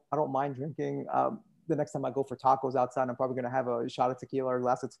 I don't mind drinking. The next time I go for tacos outside, I'm probably gonna have a shot of tequila or a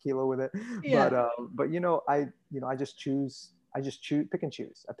glass of tequila with it. Yeah. But I just pick and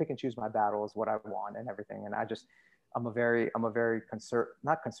choose. I pick and choose my battles, what I want and everything. And I'm a very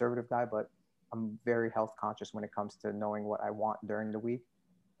not conservative guy, but I'm very health conscious when it comes to knowing what I want during the week,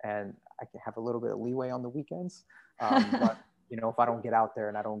 and I can have a little bit of leeway on the weekends. But if I don't get out there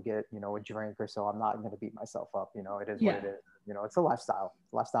and I don't get a drink or so, I'm not going to beat myself up. It is what it is. It's a lifestyle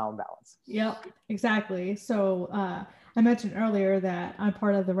and balance. Yep, exactly. So I mentioned earlier that I'm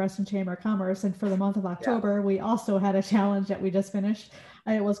part of the Western Chamber of Commerce, and for the month of October, we also had a challenge that we just finished.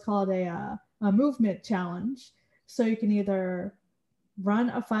 It was called a movement challenge. So you can either run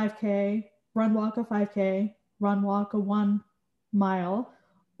a 5K, run walk a 5K, run walk a 1 mile,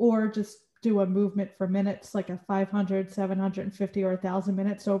 or just do a movement for minutes, like a 500, 750, or 1,000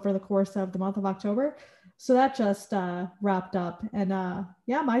 minutes over the course of the month of October. So that just wrapped up. And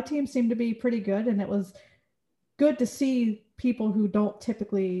yeah, my team seemed to be pretty good. And it was good to see people who don't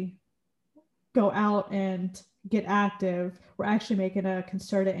typically go out and get active were actually making a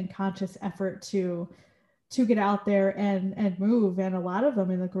concerted and conscious effort to get out there and move. And a lot of them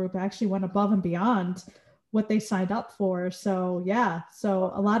in the group actually went above and beyond what they signed up for. So yeah,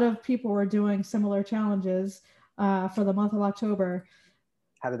 so a lot of people were doing similar challenges for the month of October.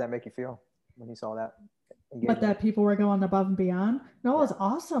 How did that make you feel when you saw that engagement? But that people were going above and beyond. No, it was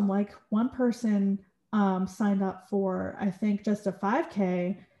awesome. Like one person signed up for, I think, just a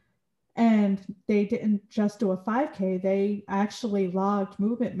 5K, and they didn't just do a 5K. They actually logged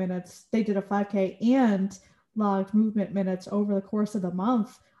movement minutes. They did a 5K and logged movement minutes over the course of the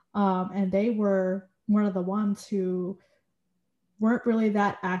month. And they were one of the ones who weren't really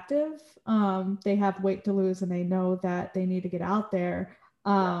that active. They have weight to lose and they know that they need to get out there.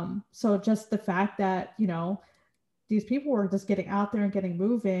 So just the fact that, you know, these people were just getting out there and getting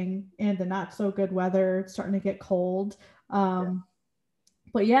moving in the not so good weather, starting to get cold.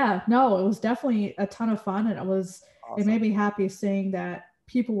 But yeah, no, it was definitely a ton of fun. And it was, awesome. It made me happy seeing that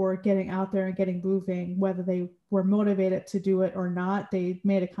people were getting out there and getting moving, whether they were motivated to do it or not. They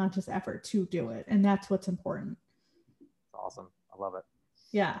made a conscious effort to do it. And that's what's important. Awesome. I love it.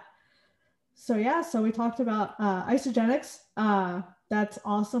 Yeah. So yeah, so we talked about Isogenics. That's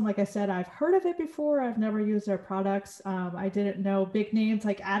awesome. Like I said, I've heard of it before. I've never used their products. I didn't know big names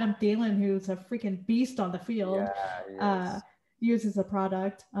like Adam Thielen, who's a freaking beast on the field, uses a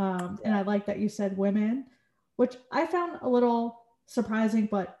product. And I like that you said women, which I found a little surprising,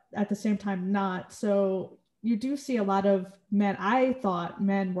 but at the same time not. So you do see a lot of men. I thought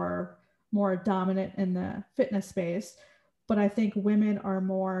men were more dominant in the fitness space, but I think women are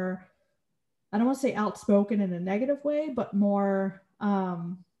more, I don't want to say outspoken in a negative way, but more,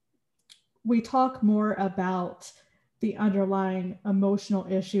 we talk more about the underlying emotional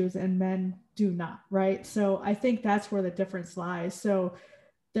issues and men do not, right? So I think that's where the difference lies. So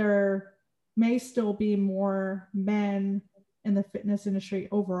there may still be more men in the fitness industry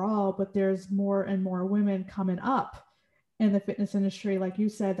overall, but there's more and more women coming up in the fitness industry, like you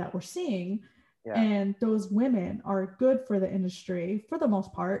said, that we're seeing. And those women are good for the industry for the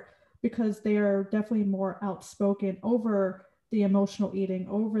most part, because they are definitely more outspoken over the emotional eating,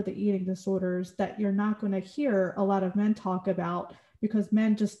 over the eating disorders that you're not going to hear a lot of men talk about, because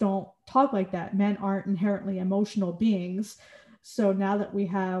men just don't talk like that. Men aren't inherently emotional beings. So now that we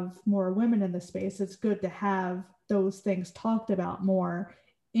have more women in the space, it's good to have those things talked about more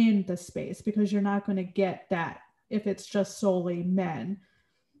in the space, because you're not going to get that if it's just solely men.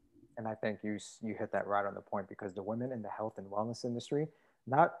 And I think you hit that right on the point, because the women in the health and wellness industry,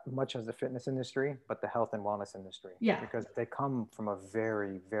 not much as the fitness industry, but the health and wellness industry. Because they come from a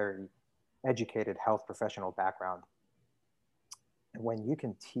very, very educated health professional background. And when you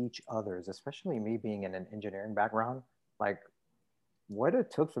can teach others, especially me being in an engineering background, like what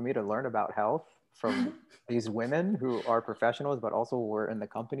it took for me to learn about health from these women who are professionals, but also were in the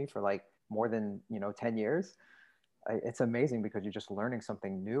company for like more than, 10 years. It's amazing, because you're just learning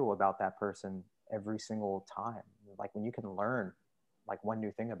something new about that person every single time. Like when you can learn like one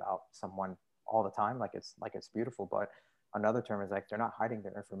new thing about someone all the time, like it's beautiful. But another term is like, they're not hiding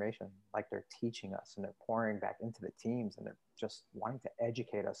their information, like they're teaching us and they're pouring back into the teams, and they're just wanting to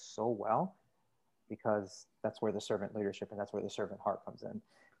educate us so well, because that's where the servant leadership and that's where the servant heart comes in.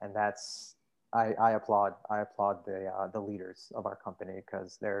 And that's, I applaud the leaders of our company,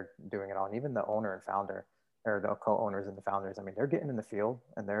 because they're doing it all. And even the owner and founder, or the co-owners and the founders, I mean, they're getting in the field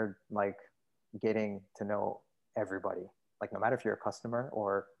and they're like getting to know everybody. Like no matter if you're a customer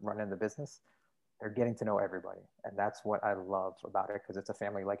or running the business, they're getting to know everybody. And that's what I love about it, because it's a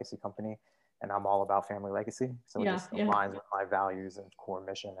family legacy company and I'm all about family legacy. So it just aligns with my values and core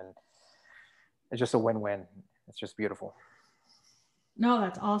mission, and it's just a win-win. It's just beautiful. No,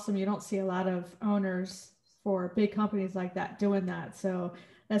 that's awesome. You don't see a lot of owners for big companies like that doing that. So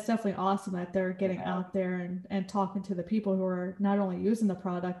that's definitely awesome that they're getting out there and talking to the people who are not only using the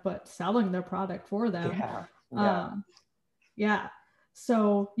product, but selling their product for them.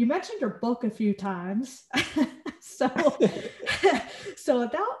 So you mentioned your book a few times. so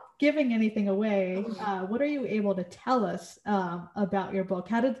without giving anything away, what are you able to tell us about your book?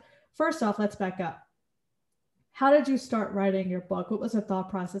 First off, let's back up. How did you start writing your book? What was the thought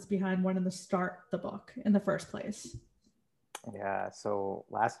process behind wanting to start the book in the first place? Yeah, so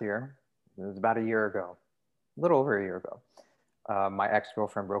last year, it was about a year ago, little over a year ago. My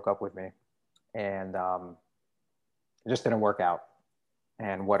ex-girlfriend broke up with me, and it just didn't work out.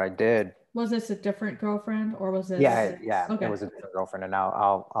 And what I did, Was this a different girlfriend or was this? yeah, Okay. it was a different girlfriend, and now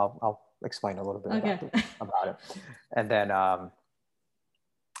I'll explain a little bit about it. And then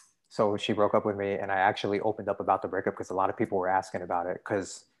so she broke up with me, and I actually opened up about the breakup because a lot of people were asking about it,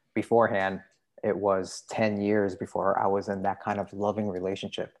 because beforehand it was 10 years before I was in that kind of loving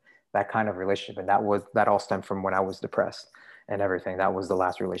relationship, and that all stemmed from when I was depressed and everything. That was the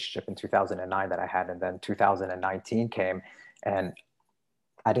last relationship in 2009 that I had, and then 2019 came, and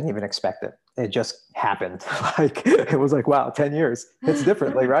I didn't even expect it. It just happened. Like, it was like, wow, 10 years. It's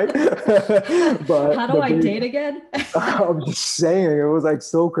differently, right? But how do I date again? I'm just saying, it was like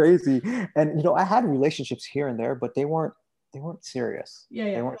so crazy. And I had relationships here and there, but they weren't serious. Yeah.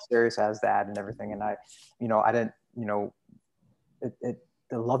 They weren't serious as that and everything. And I didn't,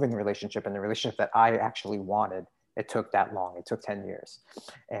 the loving relationship and the relationship that I actually wanted, it took that long. It took 10 years.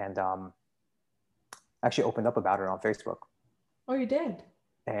 And actually opened up about it on Facebook. Oh, you did?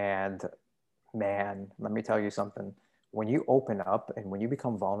 And man, let me tell you something. When you open up and when you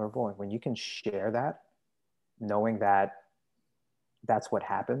become vulnerable and when you can share that, knowing that that's what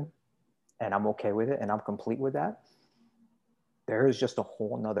happened and I'm okay with it and I'm complete with that, there is just a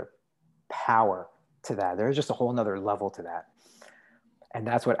whole nother power to that. There's just a whole nother level to that. And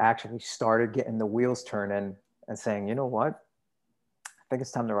that's what actually started getting the wheels turning and saying, you know what? I think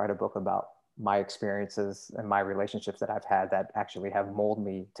it's time to write a book about my experiences and my relationships that I've had that actually have molded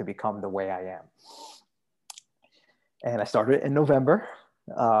me to become the way I am. And I started in November.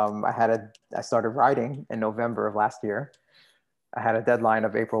 I started writing in November of last year. I had a deadline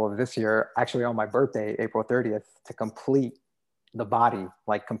of April of this year, actually on my birthday, April 30th, to complete the body,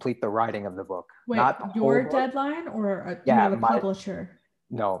 like complete the writing of the book. Wait, not your deadline or you have a publisher?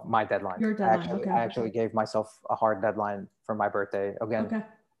 No, my deadline. Your deadline, I actually gave myself a hard deadline for my birthday. Again, okay.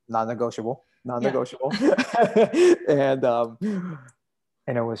 non-negotiable.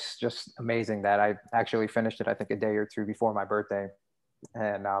 And it was just amazing that I actually finished it, I think, a day or two before my birthday.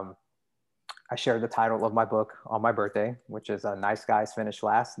 And I shared the title of my book on my birthday, which is Nice Guys Finish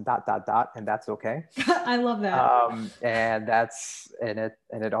Last, ... and that's okay. I love that.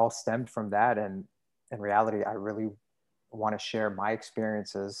 And it all stemmed from that. And in reality, I really want to share my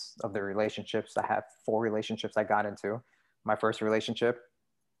experiences of the relationships. I have 4 relationships I got into. My first relationship,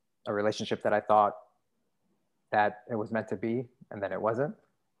 a relationship that I thought that it was meant to be, and then it wasn't.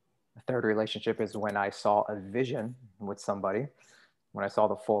 The third relationship is when I saw a vision with somebody, when I saw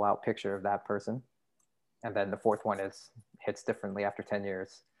the full out picture of that person. And then the fourth one hits differently after 10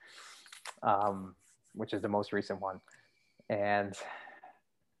 years, which is the most recent one. And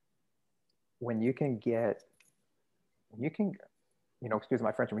when you can excuse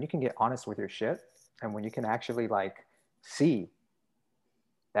my French, when you can get honest with your shit, and when you can actually like see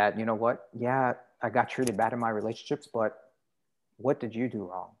that, you know what, yeah, I got treated bad in my relationships, but what did you do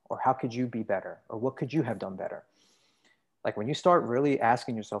wrong? Or how could you be better? Or what could you have done better? Like when you start really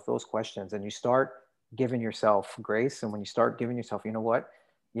asking yourself those questions and you start giving yourself grace, and when you start giving yourself, you know what,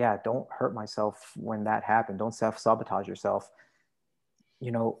 yeah, don't hurt myself when that happened. Don't self-sabotage yourself.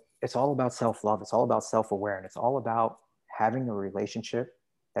 It's all about self-love. It's all about self-awareness. It's all about having a relationship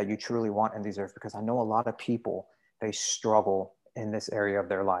that you truly want and deserve, because I know a lot of people, they struggle in this area of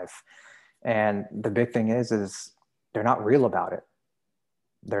their life. And the big thing is they're not real about it.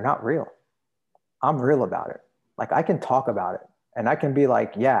 They're not real. I'm real about it. Like I can talk about it and I can be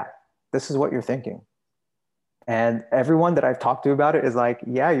like, yeah, this is what you're thinking. And everyone that I've talked to about it is like,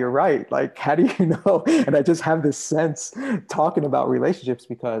 yeah, you're right. Like, how do you know? And I just have this sense talking about relationships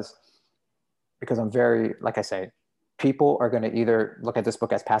because I'm very, like I say, people are going to either look at this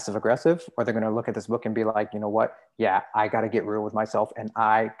book as passive aggressive, or they're going to look at this book and be like, you know what? Yeah, I got to get real with myself, and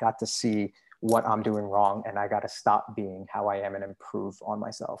I got to see what I'm doing wrong, and I got to stop being how I am and improve on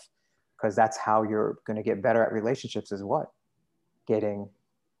myself. Because that's how you're going to get better at relationships, is what? Getting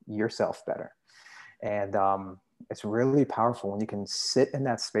yourself better. And it's really powerful when you can sit in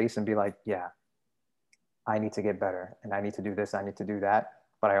that space and be like, yeah, I need to get better, and I need to do this, I need to do that.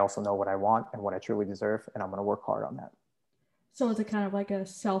 But I also know what I want and what I truly deserve, and I'm going to work hard on that. So is it kind of like a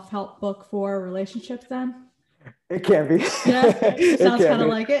self-help book for relationships then? It can be. Yeah, it sounds kind of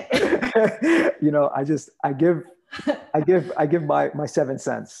like it. I give my 7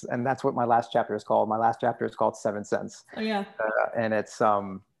 cents, and that's what my last chapter is called. My last chapter is called 7 cents. Oh yeah. And it's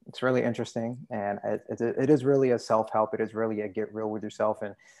really interesting, and it is really a self-help. It is really a get real with yourself,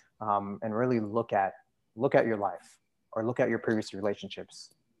 and really look at your life, or look at your previous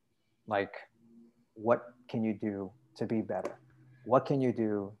relationships. Like, what can you do to be better? What can you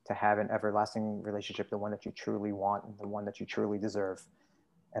do to have an everlasting relationship, the one that you truly want and the one that you truly deserve?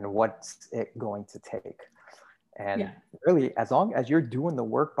 And what's it going to take? And Yeah. really, as long as you're doing the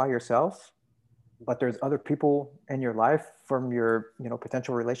work by yourself, but there's other people in your life from your,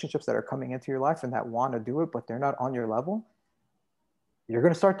 potential relationships that are coming into your life and that want to do it, but they're not on your level, you're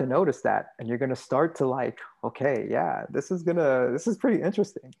going to start to notice that. And you're going to start to like, okay, yeah, this is pretty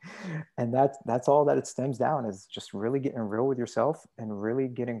interesting. And that's all that it stems down, is just really getting real with yourself and really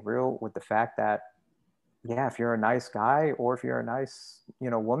getting real with the fact that, yeah, if you're a nice guy or if you're a nice,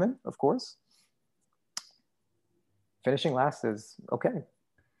 woman, of course, finishing last is okay. And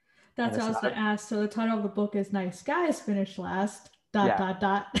That's what I it's was not, going to ask. So the title of the book is Nice Guys Finish Last, dot, yeah, dot,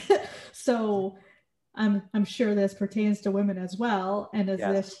 dot. So I'm sure this pertains to women as well. And is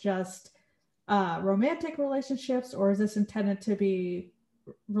this yes. just romantic relationships, or is this intended to be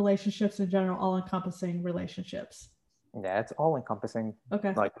relationships in general, all encompassing relationships? Yeah, it's all encompassing,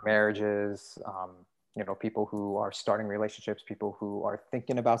 Okay. like marriages, people who are starting relationships, people who are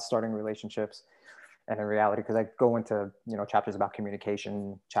thinking about starting relationships. And in reality, because I go into, chapters about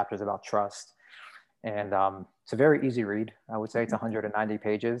communication, chapters about trust. And it's a very easy read. I would say it's 190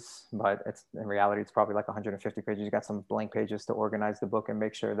 pages, but it's in reality, it's probably like 150 pages. You got some blank pages to organize the book and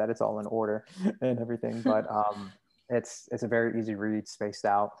make sure that it's all in order and everything. But it's a very easy read, spaced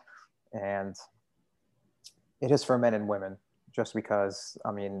out. And it is for men and women, just because,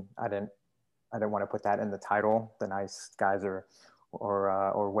 I mean, I didn't want to put that in the title, the nice guys or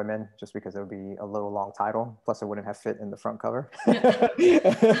women, just because it would be a little long title. Plus, it wouldn't have fit in the front cover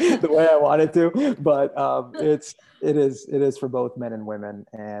the way I wanted to. But it is for both men and women,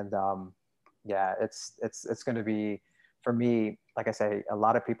 and yeah, it's going to be, for me, like I say, a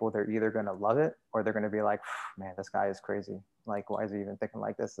lot of people, they're either going to love it or they're going to be like, man, this guy is crazy. Like, why is he even thinking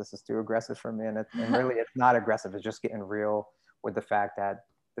like this? This is too aggressive for me. And really, it's not aggressive. It's just getting real with the fact that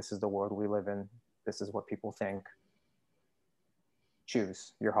this is the world we live in. This is what people think.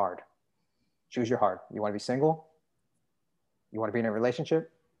 Choose your hard. Choose your hard. You want to be single? You want to be in a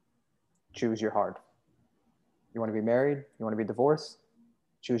relationship? Choose your hard. You want to be married? You want to be divorced?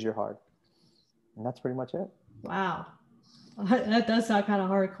 Choose your hard. And that's pretty much it. Wow. That does sound kind of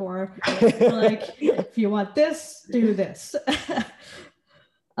hardcore. Like, if you want this, do this.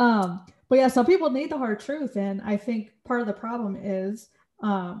 But yeah, some people need the hard truth. And I think part of the problem is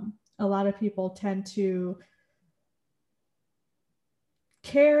a lot of people tend to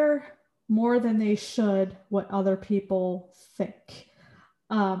care more than they should what other people think.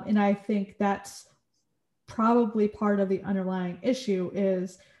 And I think that's probably part of the underlying issue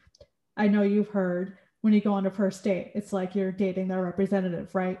is, I know you've heard, when you go on a first date, it's like you're dating their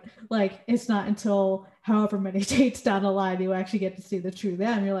representative, right? Like, it's not until however many dates down the line you actually get to see the true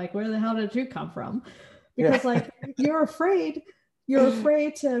them. You're like, where the hell did you come from? Because Yeah. like you're afraid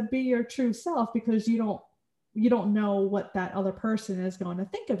to be your true self because you don't know what that other person is going to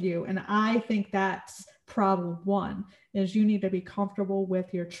think of you. And I think that's problem one, is you need to be comfortable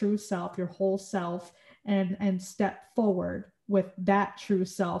with your true self, your whole self, and step forward with that true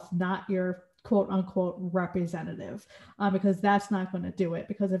self, not your quote unquote representative, because that's not going to do it,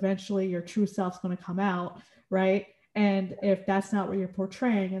 because eventually your true self's going to come out, right? And if that's not what you're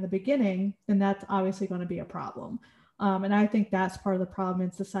portraying in the beginning, then that's obviously going to be a problem. And I think that's part of the problem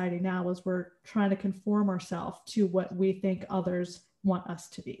in society now, is we're trying to conform ourselves to what we think others want us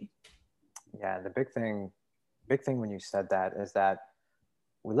to be. Yeah, the big thing when you said that is that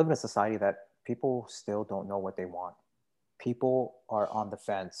we live in a society that people still don't know what they want. People are on the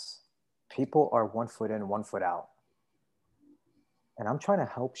fence. People are 1 foot in, 1 foot out. And I'm trying to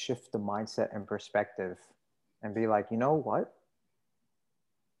help shift the mindset and perspective and be like, you know what?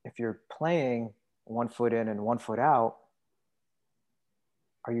 If you're playing 1 foot in and 1 foot out,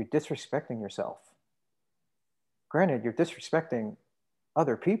 are you disrespecting yourself? Granted, you're disrespecting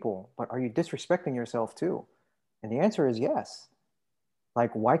other people, but are you disrespecting yourself too? And the answer is yes.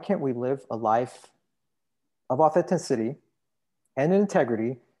 Like, why can't we live a life of authenticity and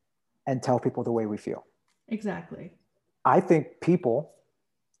integrity and tell people the way we feel? Exactly. I think people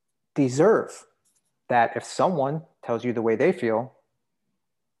deserve that. If someone tells you the way they feel,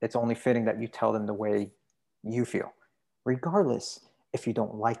 it's only fitting that you tell them the way you feel, regardless if you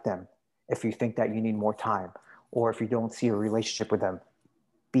don't like them, if you think that you need more time, or if you don't see a relationship with them.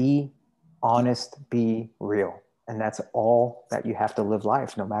 Be honest, be real. And that's all that you have to live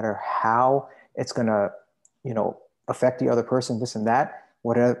life, no matter how it's going to, affect the other person, this and that.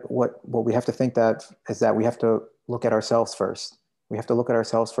 What we have to think that is that we have to look at ourselves first. We have to look at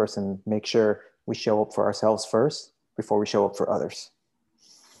ourselves first and make sure we show up for ourselves first before we show up for others.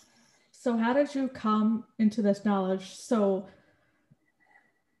 So how did you come into this knowledge? So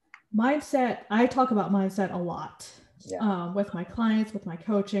Mindset, I talk about mindset a lot. Yeah. With my clients, with my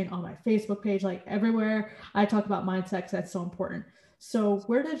coaching, on my Facebook page, like everywhere, I talk about mindset because that's so important. So,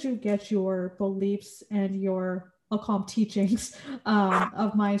 where did you get your beliefs and your, I'll call them teachings,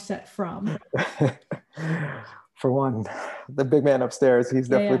 of mindset from? For one, the big man upstairs, he's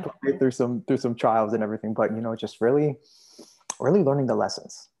Yeah, definitely yeah, put me through some trials and everything. But just really learning the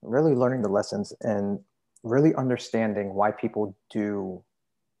lessons, and really understanding why people do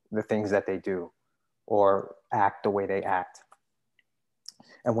the things that they do or act the way they act.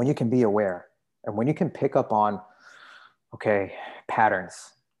 And when you can be aware, and when you can pick up on, okay,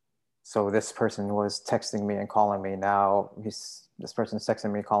 patterns. So this person was texting me and calling me. Now this person's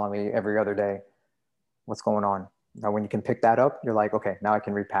texting me, calling me every other day. What's going on? Now, when you can pick that up, you're like, okay, now I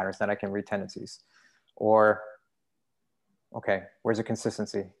can read patterns, then I can read tendencies. Or, okay, where's the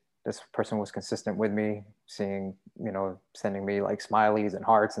consistency? This person was consistent with me, sending me like smileys and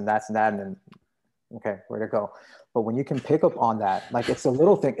hearts and that's and that. And then, okay, where to go? But when you can pick up on that, like it's the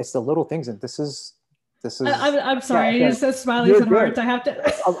little things. And this is, I'm sorry. It says smileys you're and good. hearts. I have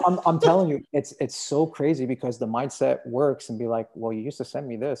to. I'm telling you, it's so crazy because the mindset works and be like, well, you used to send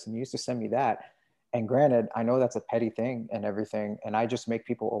me this and you used to send me that. And granted, I know that's a petty thing and everything. And I just make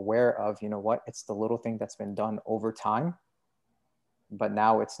people aware of, what, it's the little thing that's been done over time, but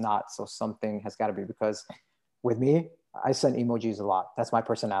now it's not. So something has got to be, because with me, I send emojis a lot. That's my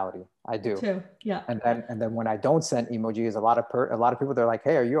personality. I Me do. too. Yeah. And then when I don't send emojis, a lot of people, they're like,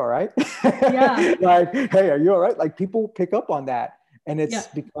 hey, are you all right? Yeah. Like, hey, are you all right? Like people pick up on that. And Yeah. it's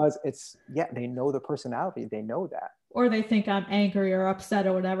because they know the personality. They know that. Or they think I'm angry or upset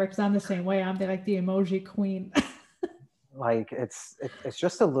or whatever, because I'm the same way. I'm like the emoji queen. Like it's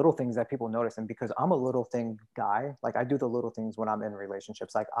just the little things that people notice. And because I'm a little thing guy, like I do the little things when I'm in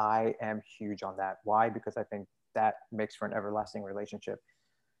relationships. Like I am huge on that. Why? Because I think that makes for an everlasting relationship.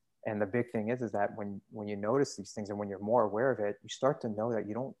 And the big thing is that when you notice these things and when you're more aware of it, you start to know that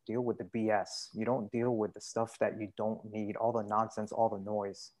you don't deal with the BS. You don't deal with the stuff that you don't need, all the nonsense, all the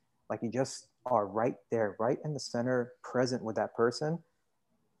noise. Like you just are right there, right in the center, present with that person.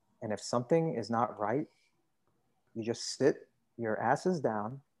 And if something is not right, you just sit your asses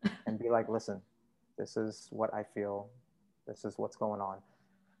down and be like, listen, this is what I feel. This is what's going on.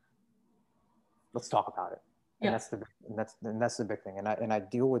 Let's talk about it. And Yeah. that's the big thing. And I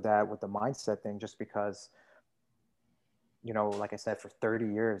deal with that with the mindset thing just because, like I said, for 30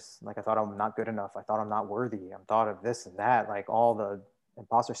 years, like I thought I'm not good enough. I thought I'm not worthy. I'm thought of this and that, like all the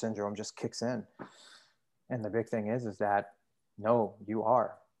imposter syndrome just kicks in. And the big thing is that no, you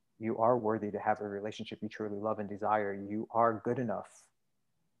are worthy to have a relationship you truly love and desire. You are good enough.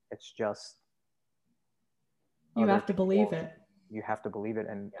 It's just You other have to believe people, it. you have to believe it.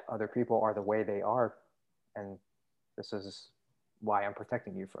 And other people are the way they are. And this is why I'm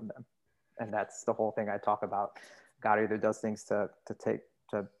protecting you from them. And that's the whole thing I talk about. God either does things to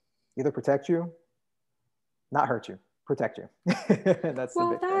either protect you, not hurt you, protect you. That's the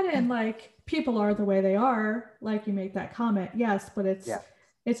Well, big that thing. and like people are the way they are, like you make that comment, yes, but it's Yeah.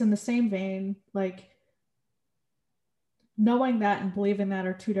 it's in the same vein, like knowing that and believing that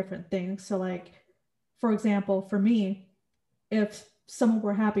are two different things. So like, for example, for me, if someone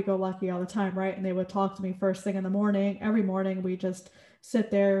were happy go lucky all the time, right? And they would talk to me first thing in the morning, every morning we just sit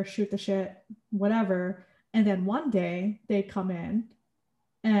there, shoot the shit, whatever. And then one day they'd come in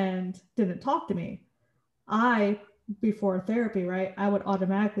and didn't talk to me. I, before therapy, right, I would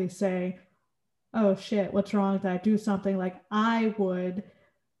automatically say, oh shit, what's wrong? Did I do something? Like I would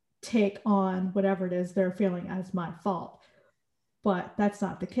take on whatever it is they're feeling as my fault. But that's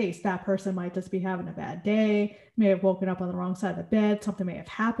not the case. That person might just be having a bad day, may have woken up on the wrong side of the bed. Something may have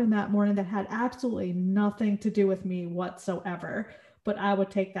happened that morning that had absolutely nothing to do with me whatsoever. But I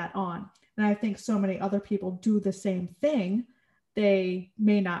would take that on. And I think so many other people do the same thing. They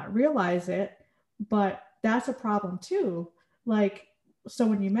may not realize it, but that's a problem too. Like, so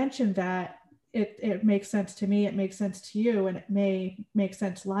when you mentioned that, it makes sense to me, it makes sense to you, and it may make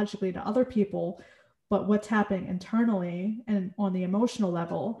sense logically to other people, but what's happening internally and on the emotional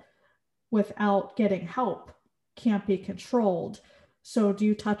level without getting help can't be controlled. So do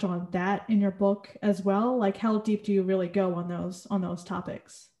you touch on that in your book as well? Like how deep do you really go on those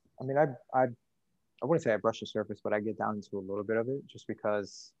topics? I mean, I wouldn't say I brush the surface, but I get down into a little bit of it just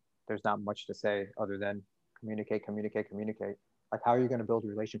because there's not much to say other than communicate, communicate, communicate. Like, how are you going to build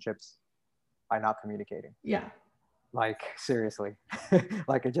relationships by not communicating? Yeah. Like, seriously.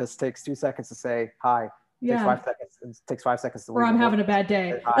 Like, it just takes 2 seconds to say hi. It takes Yeah. 5 seconds. It takes 5 seconds to Or leave I'm the whole having a bad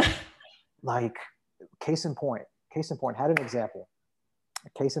say day. hi. Like, case in point, had an example.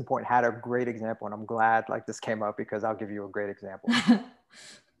 Case in point, had a great example. And I'm glad like this came up because I'll give you a great example.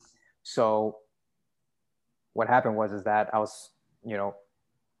 So what happened is that I was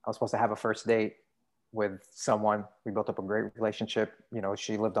supposed to have a first date with someone. We built up a great relationship.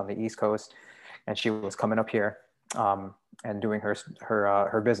 She lived on the East Coast, and she was coming up here and doing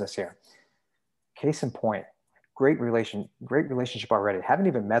her business here. Case in point, great relationship already. Haven't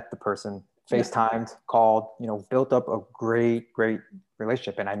even met the person. FaceTimed, called, built up a great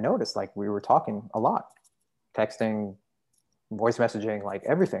relationship. And I noticed like we were talking a lot, texting, voice messaging, like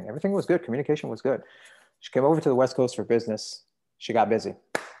everything was good. Communication was good. She came over to the West Coast for business. She got busy.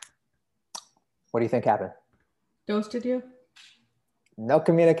 What do you think happened? Ghosted you? No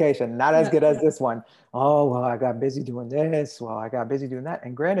communication, not as good as this one. Oh, well, I got busy doing this. Well, I got busy doing that.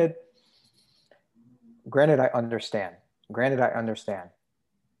 And granted, I understand.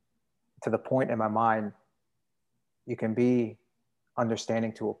 To the point in my mind, you can be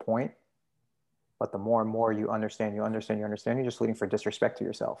understanding to a point, but the more and more you understand, you're just leading for disrespect to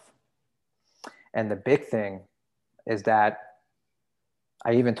yourself. And the big thing is that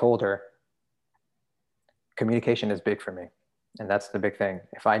I even told her, communication is big for me. And that's the big thing.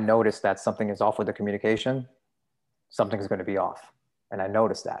 If I notice that something is off with the communication, something's going to be off. And I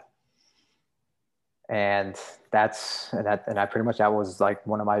noticed that. And that was like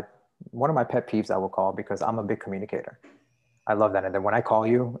one of my pet peeves, I will call, because I'm a big communicator. I love that. And then when I call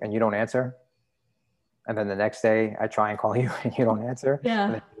you and you don't answer, and then the next day I try and call you and you don't answer,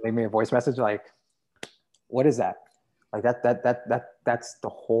 and then you leave me a voice message, like, what is that? Like that's the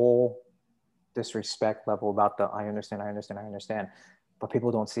whole disrespect level about the I understand. But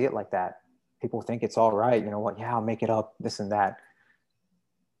people don't see it like that. People think it's all right. You know what? Yeah, I'll make it up, this and that.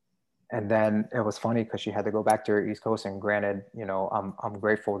 And then it was funny because she had to go back to her East Coast. And granted, I'm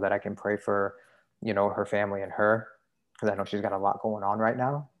grateful that I can pray for, her family and her, because I know she's got a lot going on right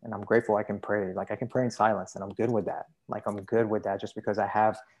now. And I'm grateful I can pray. Like I can pray in silence, and I'm good with that. Just because I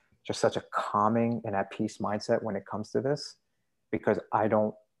have just such a calming and at peace mindset when it comes to this, because I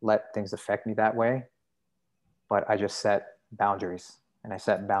don't let things affect me that way. But I just set boundaries, and I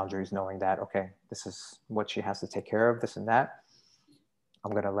set boundaries knowing that, okay, this is what she has to take care of, this and that. I'm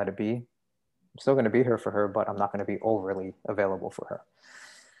going to let it be. I'm still going to be here for her, but I'm not going to be overly available for her.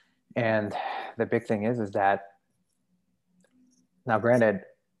 And the big thing is that now, granted,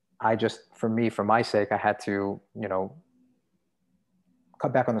 for my sake, I had to,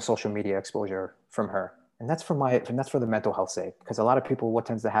 cut back on the social media exposure from her. And that's for the mental health sake. Because a lot of people, what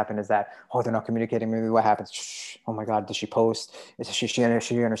tends to happen is that, oh, they're not communicating. Maybe what happens? Shh, oh my God, did she post? Is she on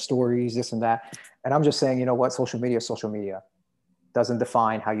her stories, this and that? And I'm just saying, you know what? Social media is social media. Doesn't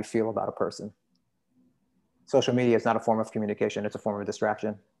define how you feel about a person. Social media is not a form of communication. It's a form of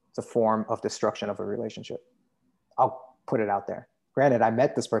distraction. It's a form of destruction of a relationship. I'll put it out there. Granted, I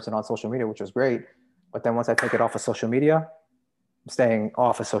met this person on social media, which was great. But then once I take it off of social media, I'm staying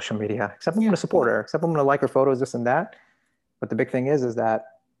off of social media, except I'm going to support her, except I'm going to like her photos, this and that. But the big thing is that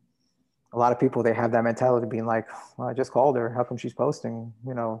a lot of people, they have that mentality being like, well, I just called her. How come she's posting,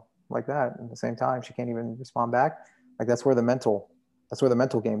 like that? At the same time, she can't even respond back. Like that's where the mental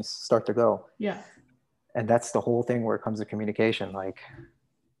games start to go. Yeah. And that's the whole thing where it comes to communication. Like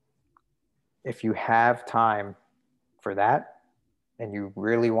if you have time for that and you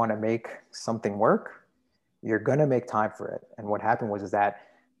really want to make something work, you're going to make time for it. And what happened was that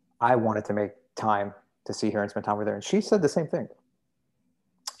I wanted to make time to see her and spend time with her. And she said the same thing.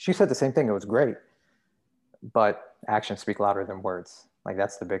 It was great. But actions speak louder than words. Like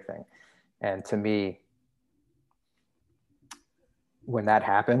that's the big thing. And to me, when that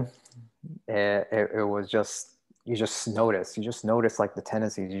happened, it was just, you just notice like the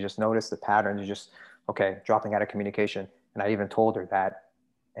tendencies, you just notice the patterns, dropping out of communication. And I even told her that,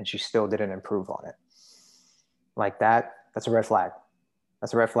 and she still didn't improve on it. Like that's a red flag.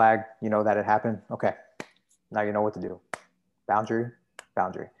 You know that it happened. Okay. Now you know what to do. Boundary.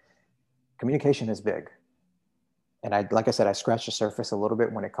 Communication is big. And like I said, I scratched the surface a little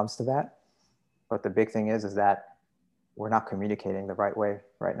bit when it comes to that. But the big thing is that we're not communicating the right way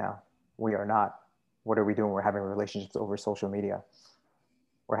right now. We are not. What are we doing? We're having relationships over social media.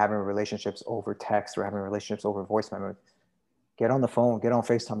 We're having relationships over text. We're having relationships over voice memo. Get on the phone, get on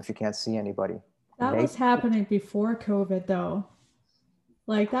FaceTime if you can't see anybody. That was happening before COVID though.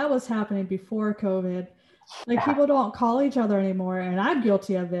 Like that was happening before COVID. Like people don't call each other anymore. And I'm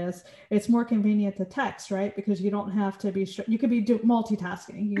guilty of this. It's more convenient to text, right? Because you don't have to be, you could be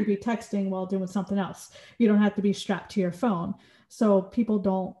multitasking. You could be texting while doing something else. You don't have to be strapped to your phone. So people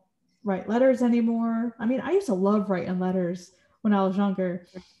don't write letters anymore. I mean, I used to love writing letters when I was younger.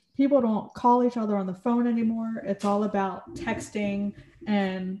 People don't call each other on the phone anymore. It's all about texting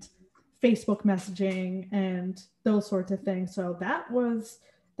and Facebook messaging and those sorts of things. So that was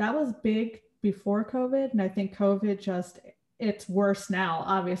that was big before COVID. And I think COVID it's worse now,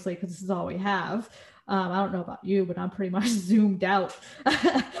 obviously, because this is all we have. I don't know about you, but I'm pretty much zoomed out. but,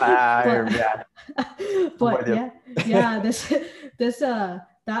 Yeah. but yeah,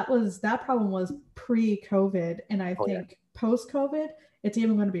 that problem was pre-COVID. And I think post-COVID, it's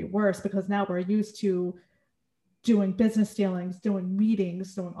even going to be worse because now we're used to doing business dealings, doing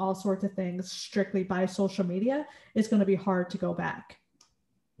meetings, doing all sorts of things strictly by social media. It's going to be hard to go back.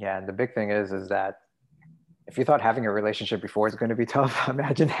 Yeah. And the big thing is that if you thought having a relationship before is going to be tough,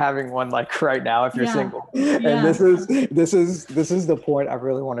 imagine having one like right now if you're single. And this is the point I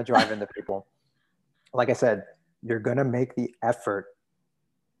really want to drive into people. Like I said, you're going to make the effort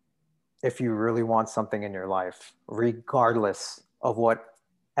if you really want something in your life, regardless of what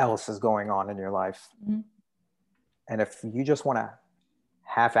else is going on in your life. Mm-hmm. And if you just want to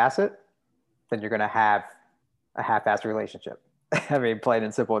half-ass it, then you're going to have a half-ass relationship. I mean, plain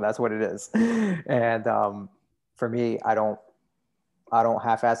and simple, that's what it is. And for me, I don't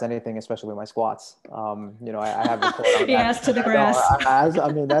half-ass anything, especially with my squats. I have a quote on yes, to the grass.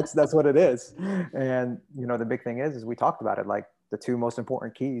 I mean, that's what it is. And the big thing is we talked about it. Like the two most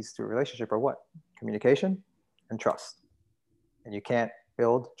important keys to a relationship are what? Communication and trust. And you can't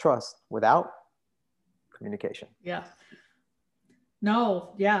build trust without communication. Yeah.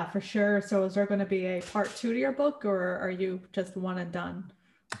 No, yeah, for sure. So is there going to be a part 2 to your book, or are you just one and done?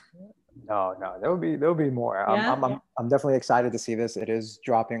 No, there'll be more. Yeah? I'm definitely excited to see this. It is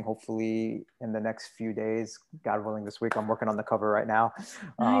dropping hopefully in the next few days, God willing. This week I'm working on the cover right now.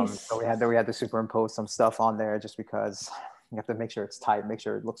 Nice. So we had to superimpose some stuff on there just because you have to make sure it's tight, make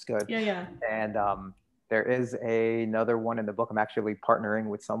sure it looks good. Yeah. And there is another one in the book. I'm actually partnering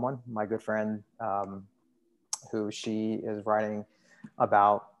with someone, my good friend, who she is writing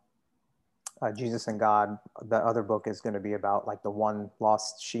about Jesus and God. The other book is going to be about like the one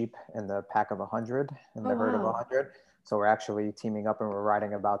lost sheep in the pack of 100 and the herd of 100. So we're actually teaming up and we're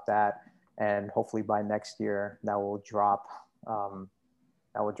writing about that. And hopefully by next year that will drop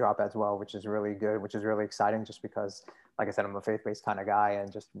as well, which is really good, which is really exciting just because, like I said, I'm a faith-based kind of guy,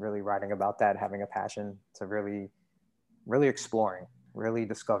 and just really writing about that, having a passion to really, really exploring, really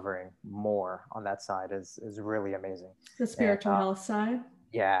discovering more on that side is really amazing. The spiritual health side.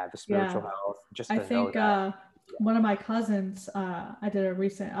 Yeah, the spiritual health. Just I think one of my cousins, I did a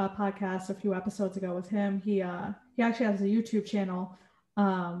recent podcast a few episodes ago with him. He actually has a YouTube channel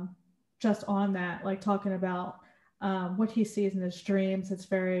just on that, like talking about what he sees in his dreams. It's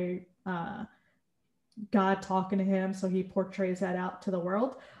very God talking to him, so he portrays that out to the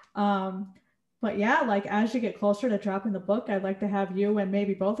world. But yeah, like as you get closer to dropping the book, I'd like to have you and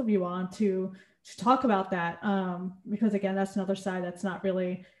maybe both of you on to talk about that, because again, that's another side that's not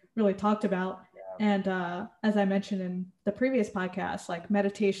really talked about. And as I mentioned in the previous podcast, like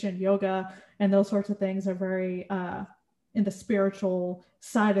meditation, yoga, and those sorts of things are very in the spiritual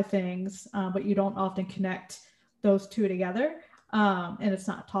side of things, but you don't often connect those two together. And it's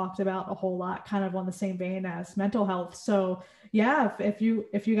not talked about a whole lot, kind of on the same vein as mental health. So yeah, if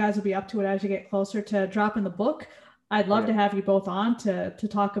you guys would be up to it as you get closer to dropping the book, I'd love to have you both on to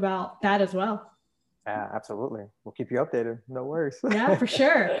talk about that as well. Yeah, absolutely. We'll keep you updated. No worries. Yeah, for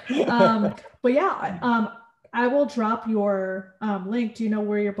sure. But yeah, I will drop your link. Do you know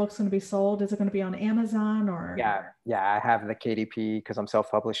where your book's going to be sold? Is it going to be on Amazon or? Yeah. I have the KDP because I'm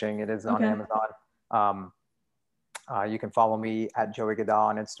self-publishing. It is on Amazon. You can follow me at Joey Gadah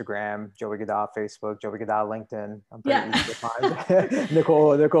on Instagram, Joey Gadah Facebook, Joey Gadah LinkedIn. I'm pretty easy to find.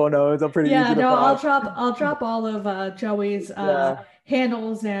 Nicole knows I'm pretty easy to find. I'll drop all of Joey's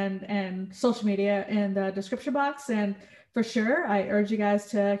handles and social media in the description box. And for sure, I urge you guys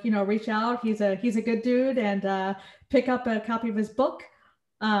to reach out. He's a good dude, and pick up a copy of his book.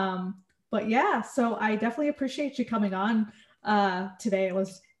 But yeah, so I definitely appreciate you coming on today. It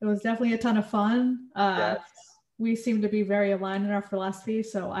was definitely a ton of fun. Yes. We seem to be very aligned in our philosophy,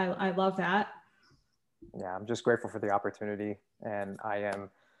 so I love that. Yeah, I'm just grateful for the opportunity, and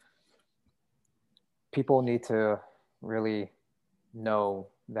people need to really know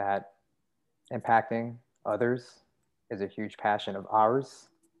that impacting others is a huge passion of ours,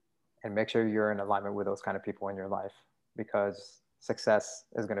 and make sure you're in alignment with those kind of people in your life, because success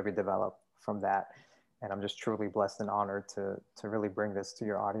is going to be developed from that. And I'm just truly blessed and honored to really bring this to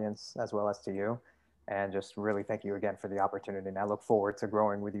your audience as well as to you. And just really thank you again for the opportunity. And I look forward to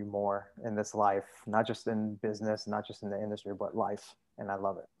growing with you more in this life, not just in business, not just in the industry, but life. And I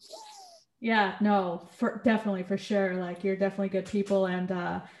love it. Yeah, no, definitely, for sure. Like, you're definitely good people. And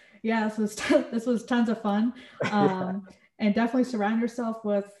this was tons of fun. And definitely surround yourself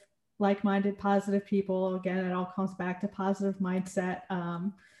with like-minded, positive people. Again, it all comes back to positive mindset.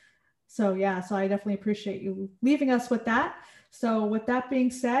 So I definitely appreciate you leaving us with that. So with that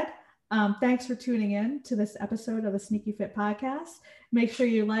being said, thanks for tuning in to this episode of the Sneaky Fit podcast. Make sure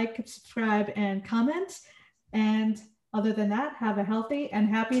you like, subscribe, and comment. And other than that, have a healthy and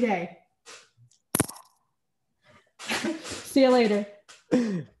happy day. See you later.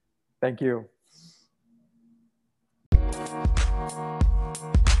 Thank you.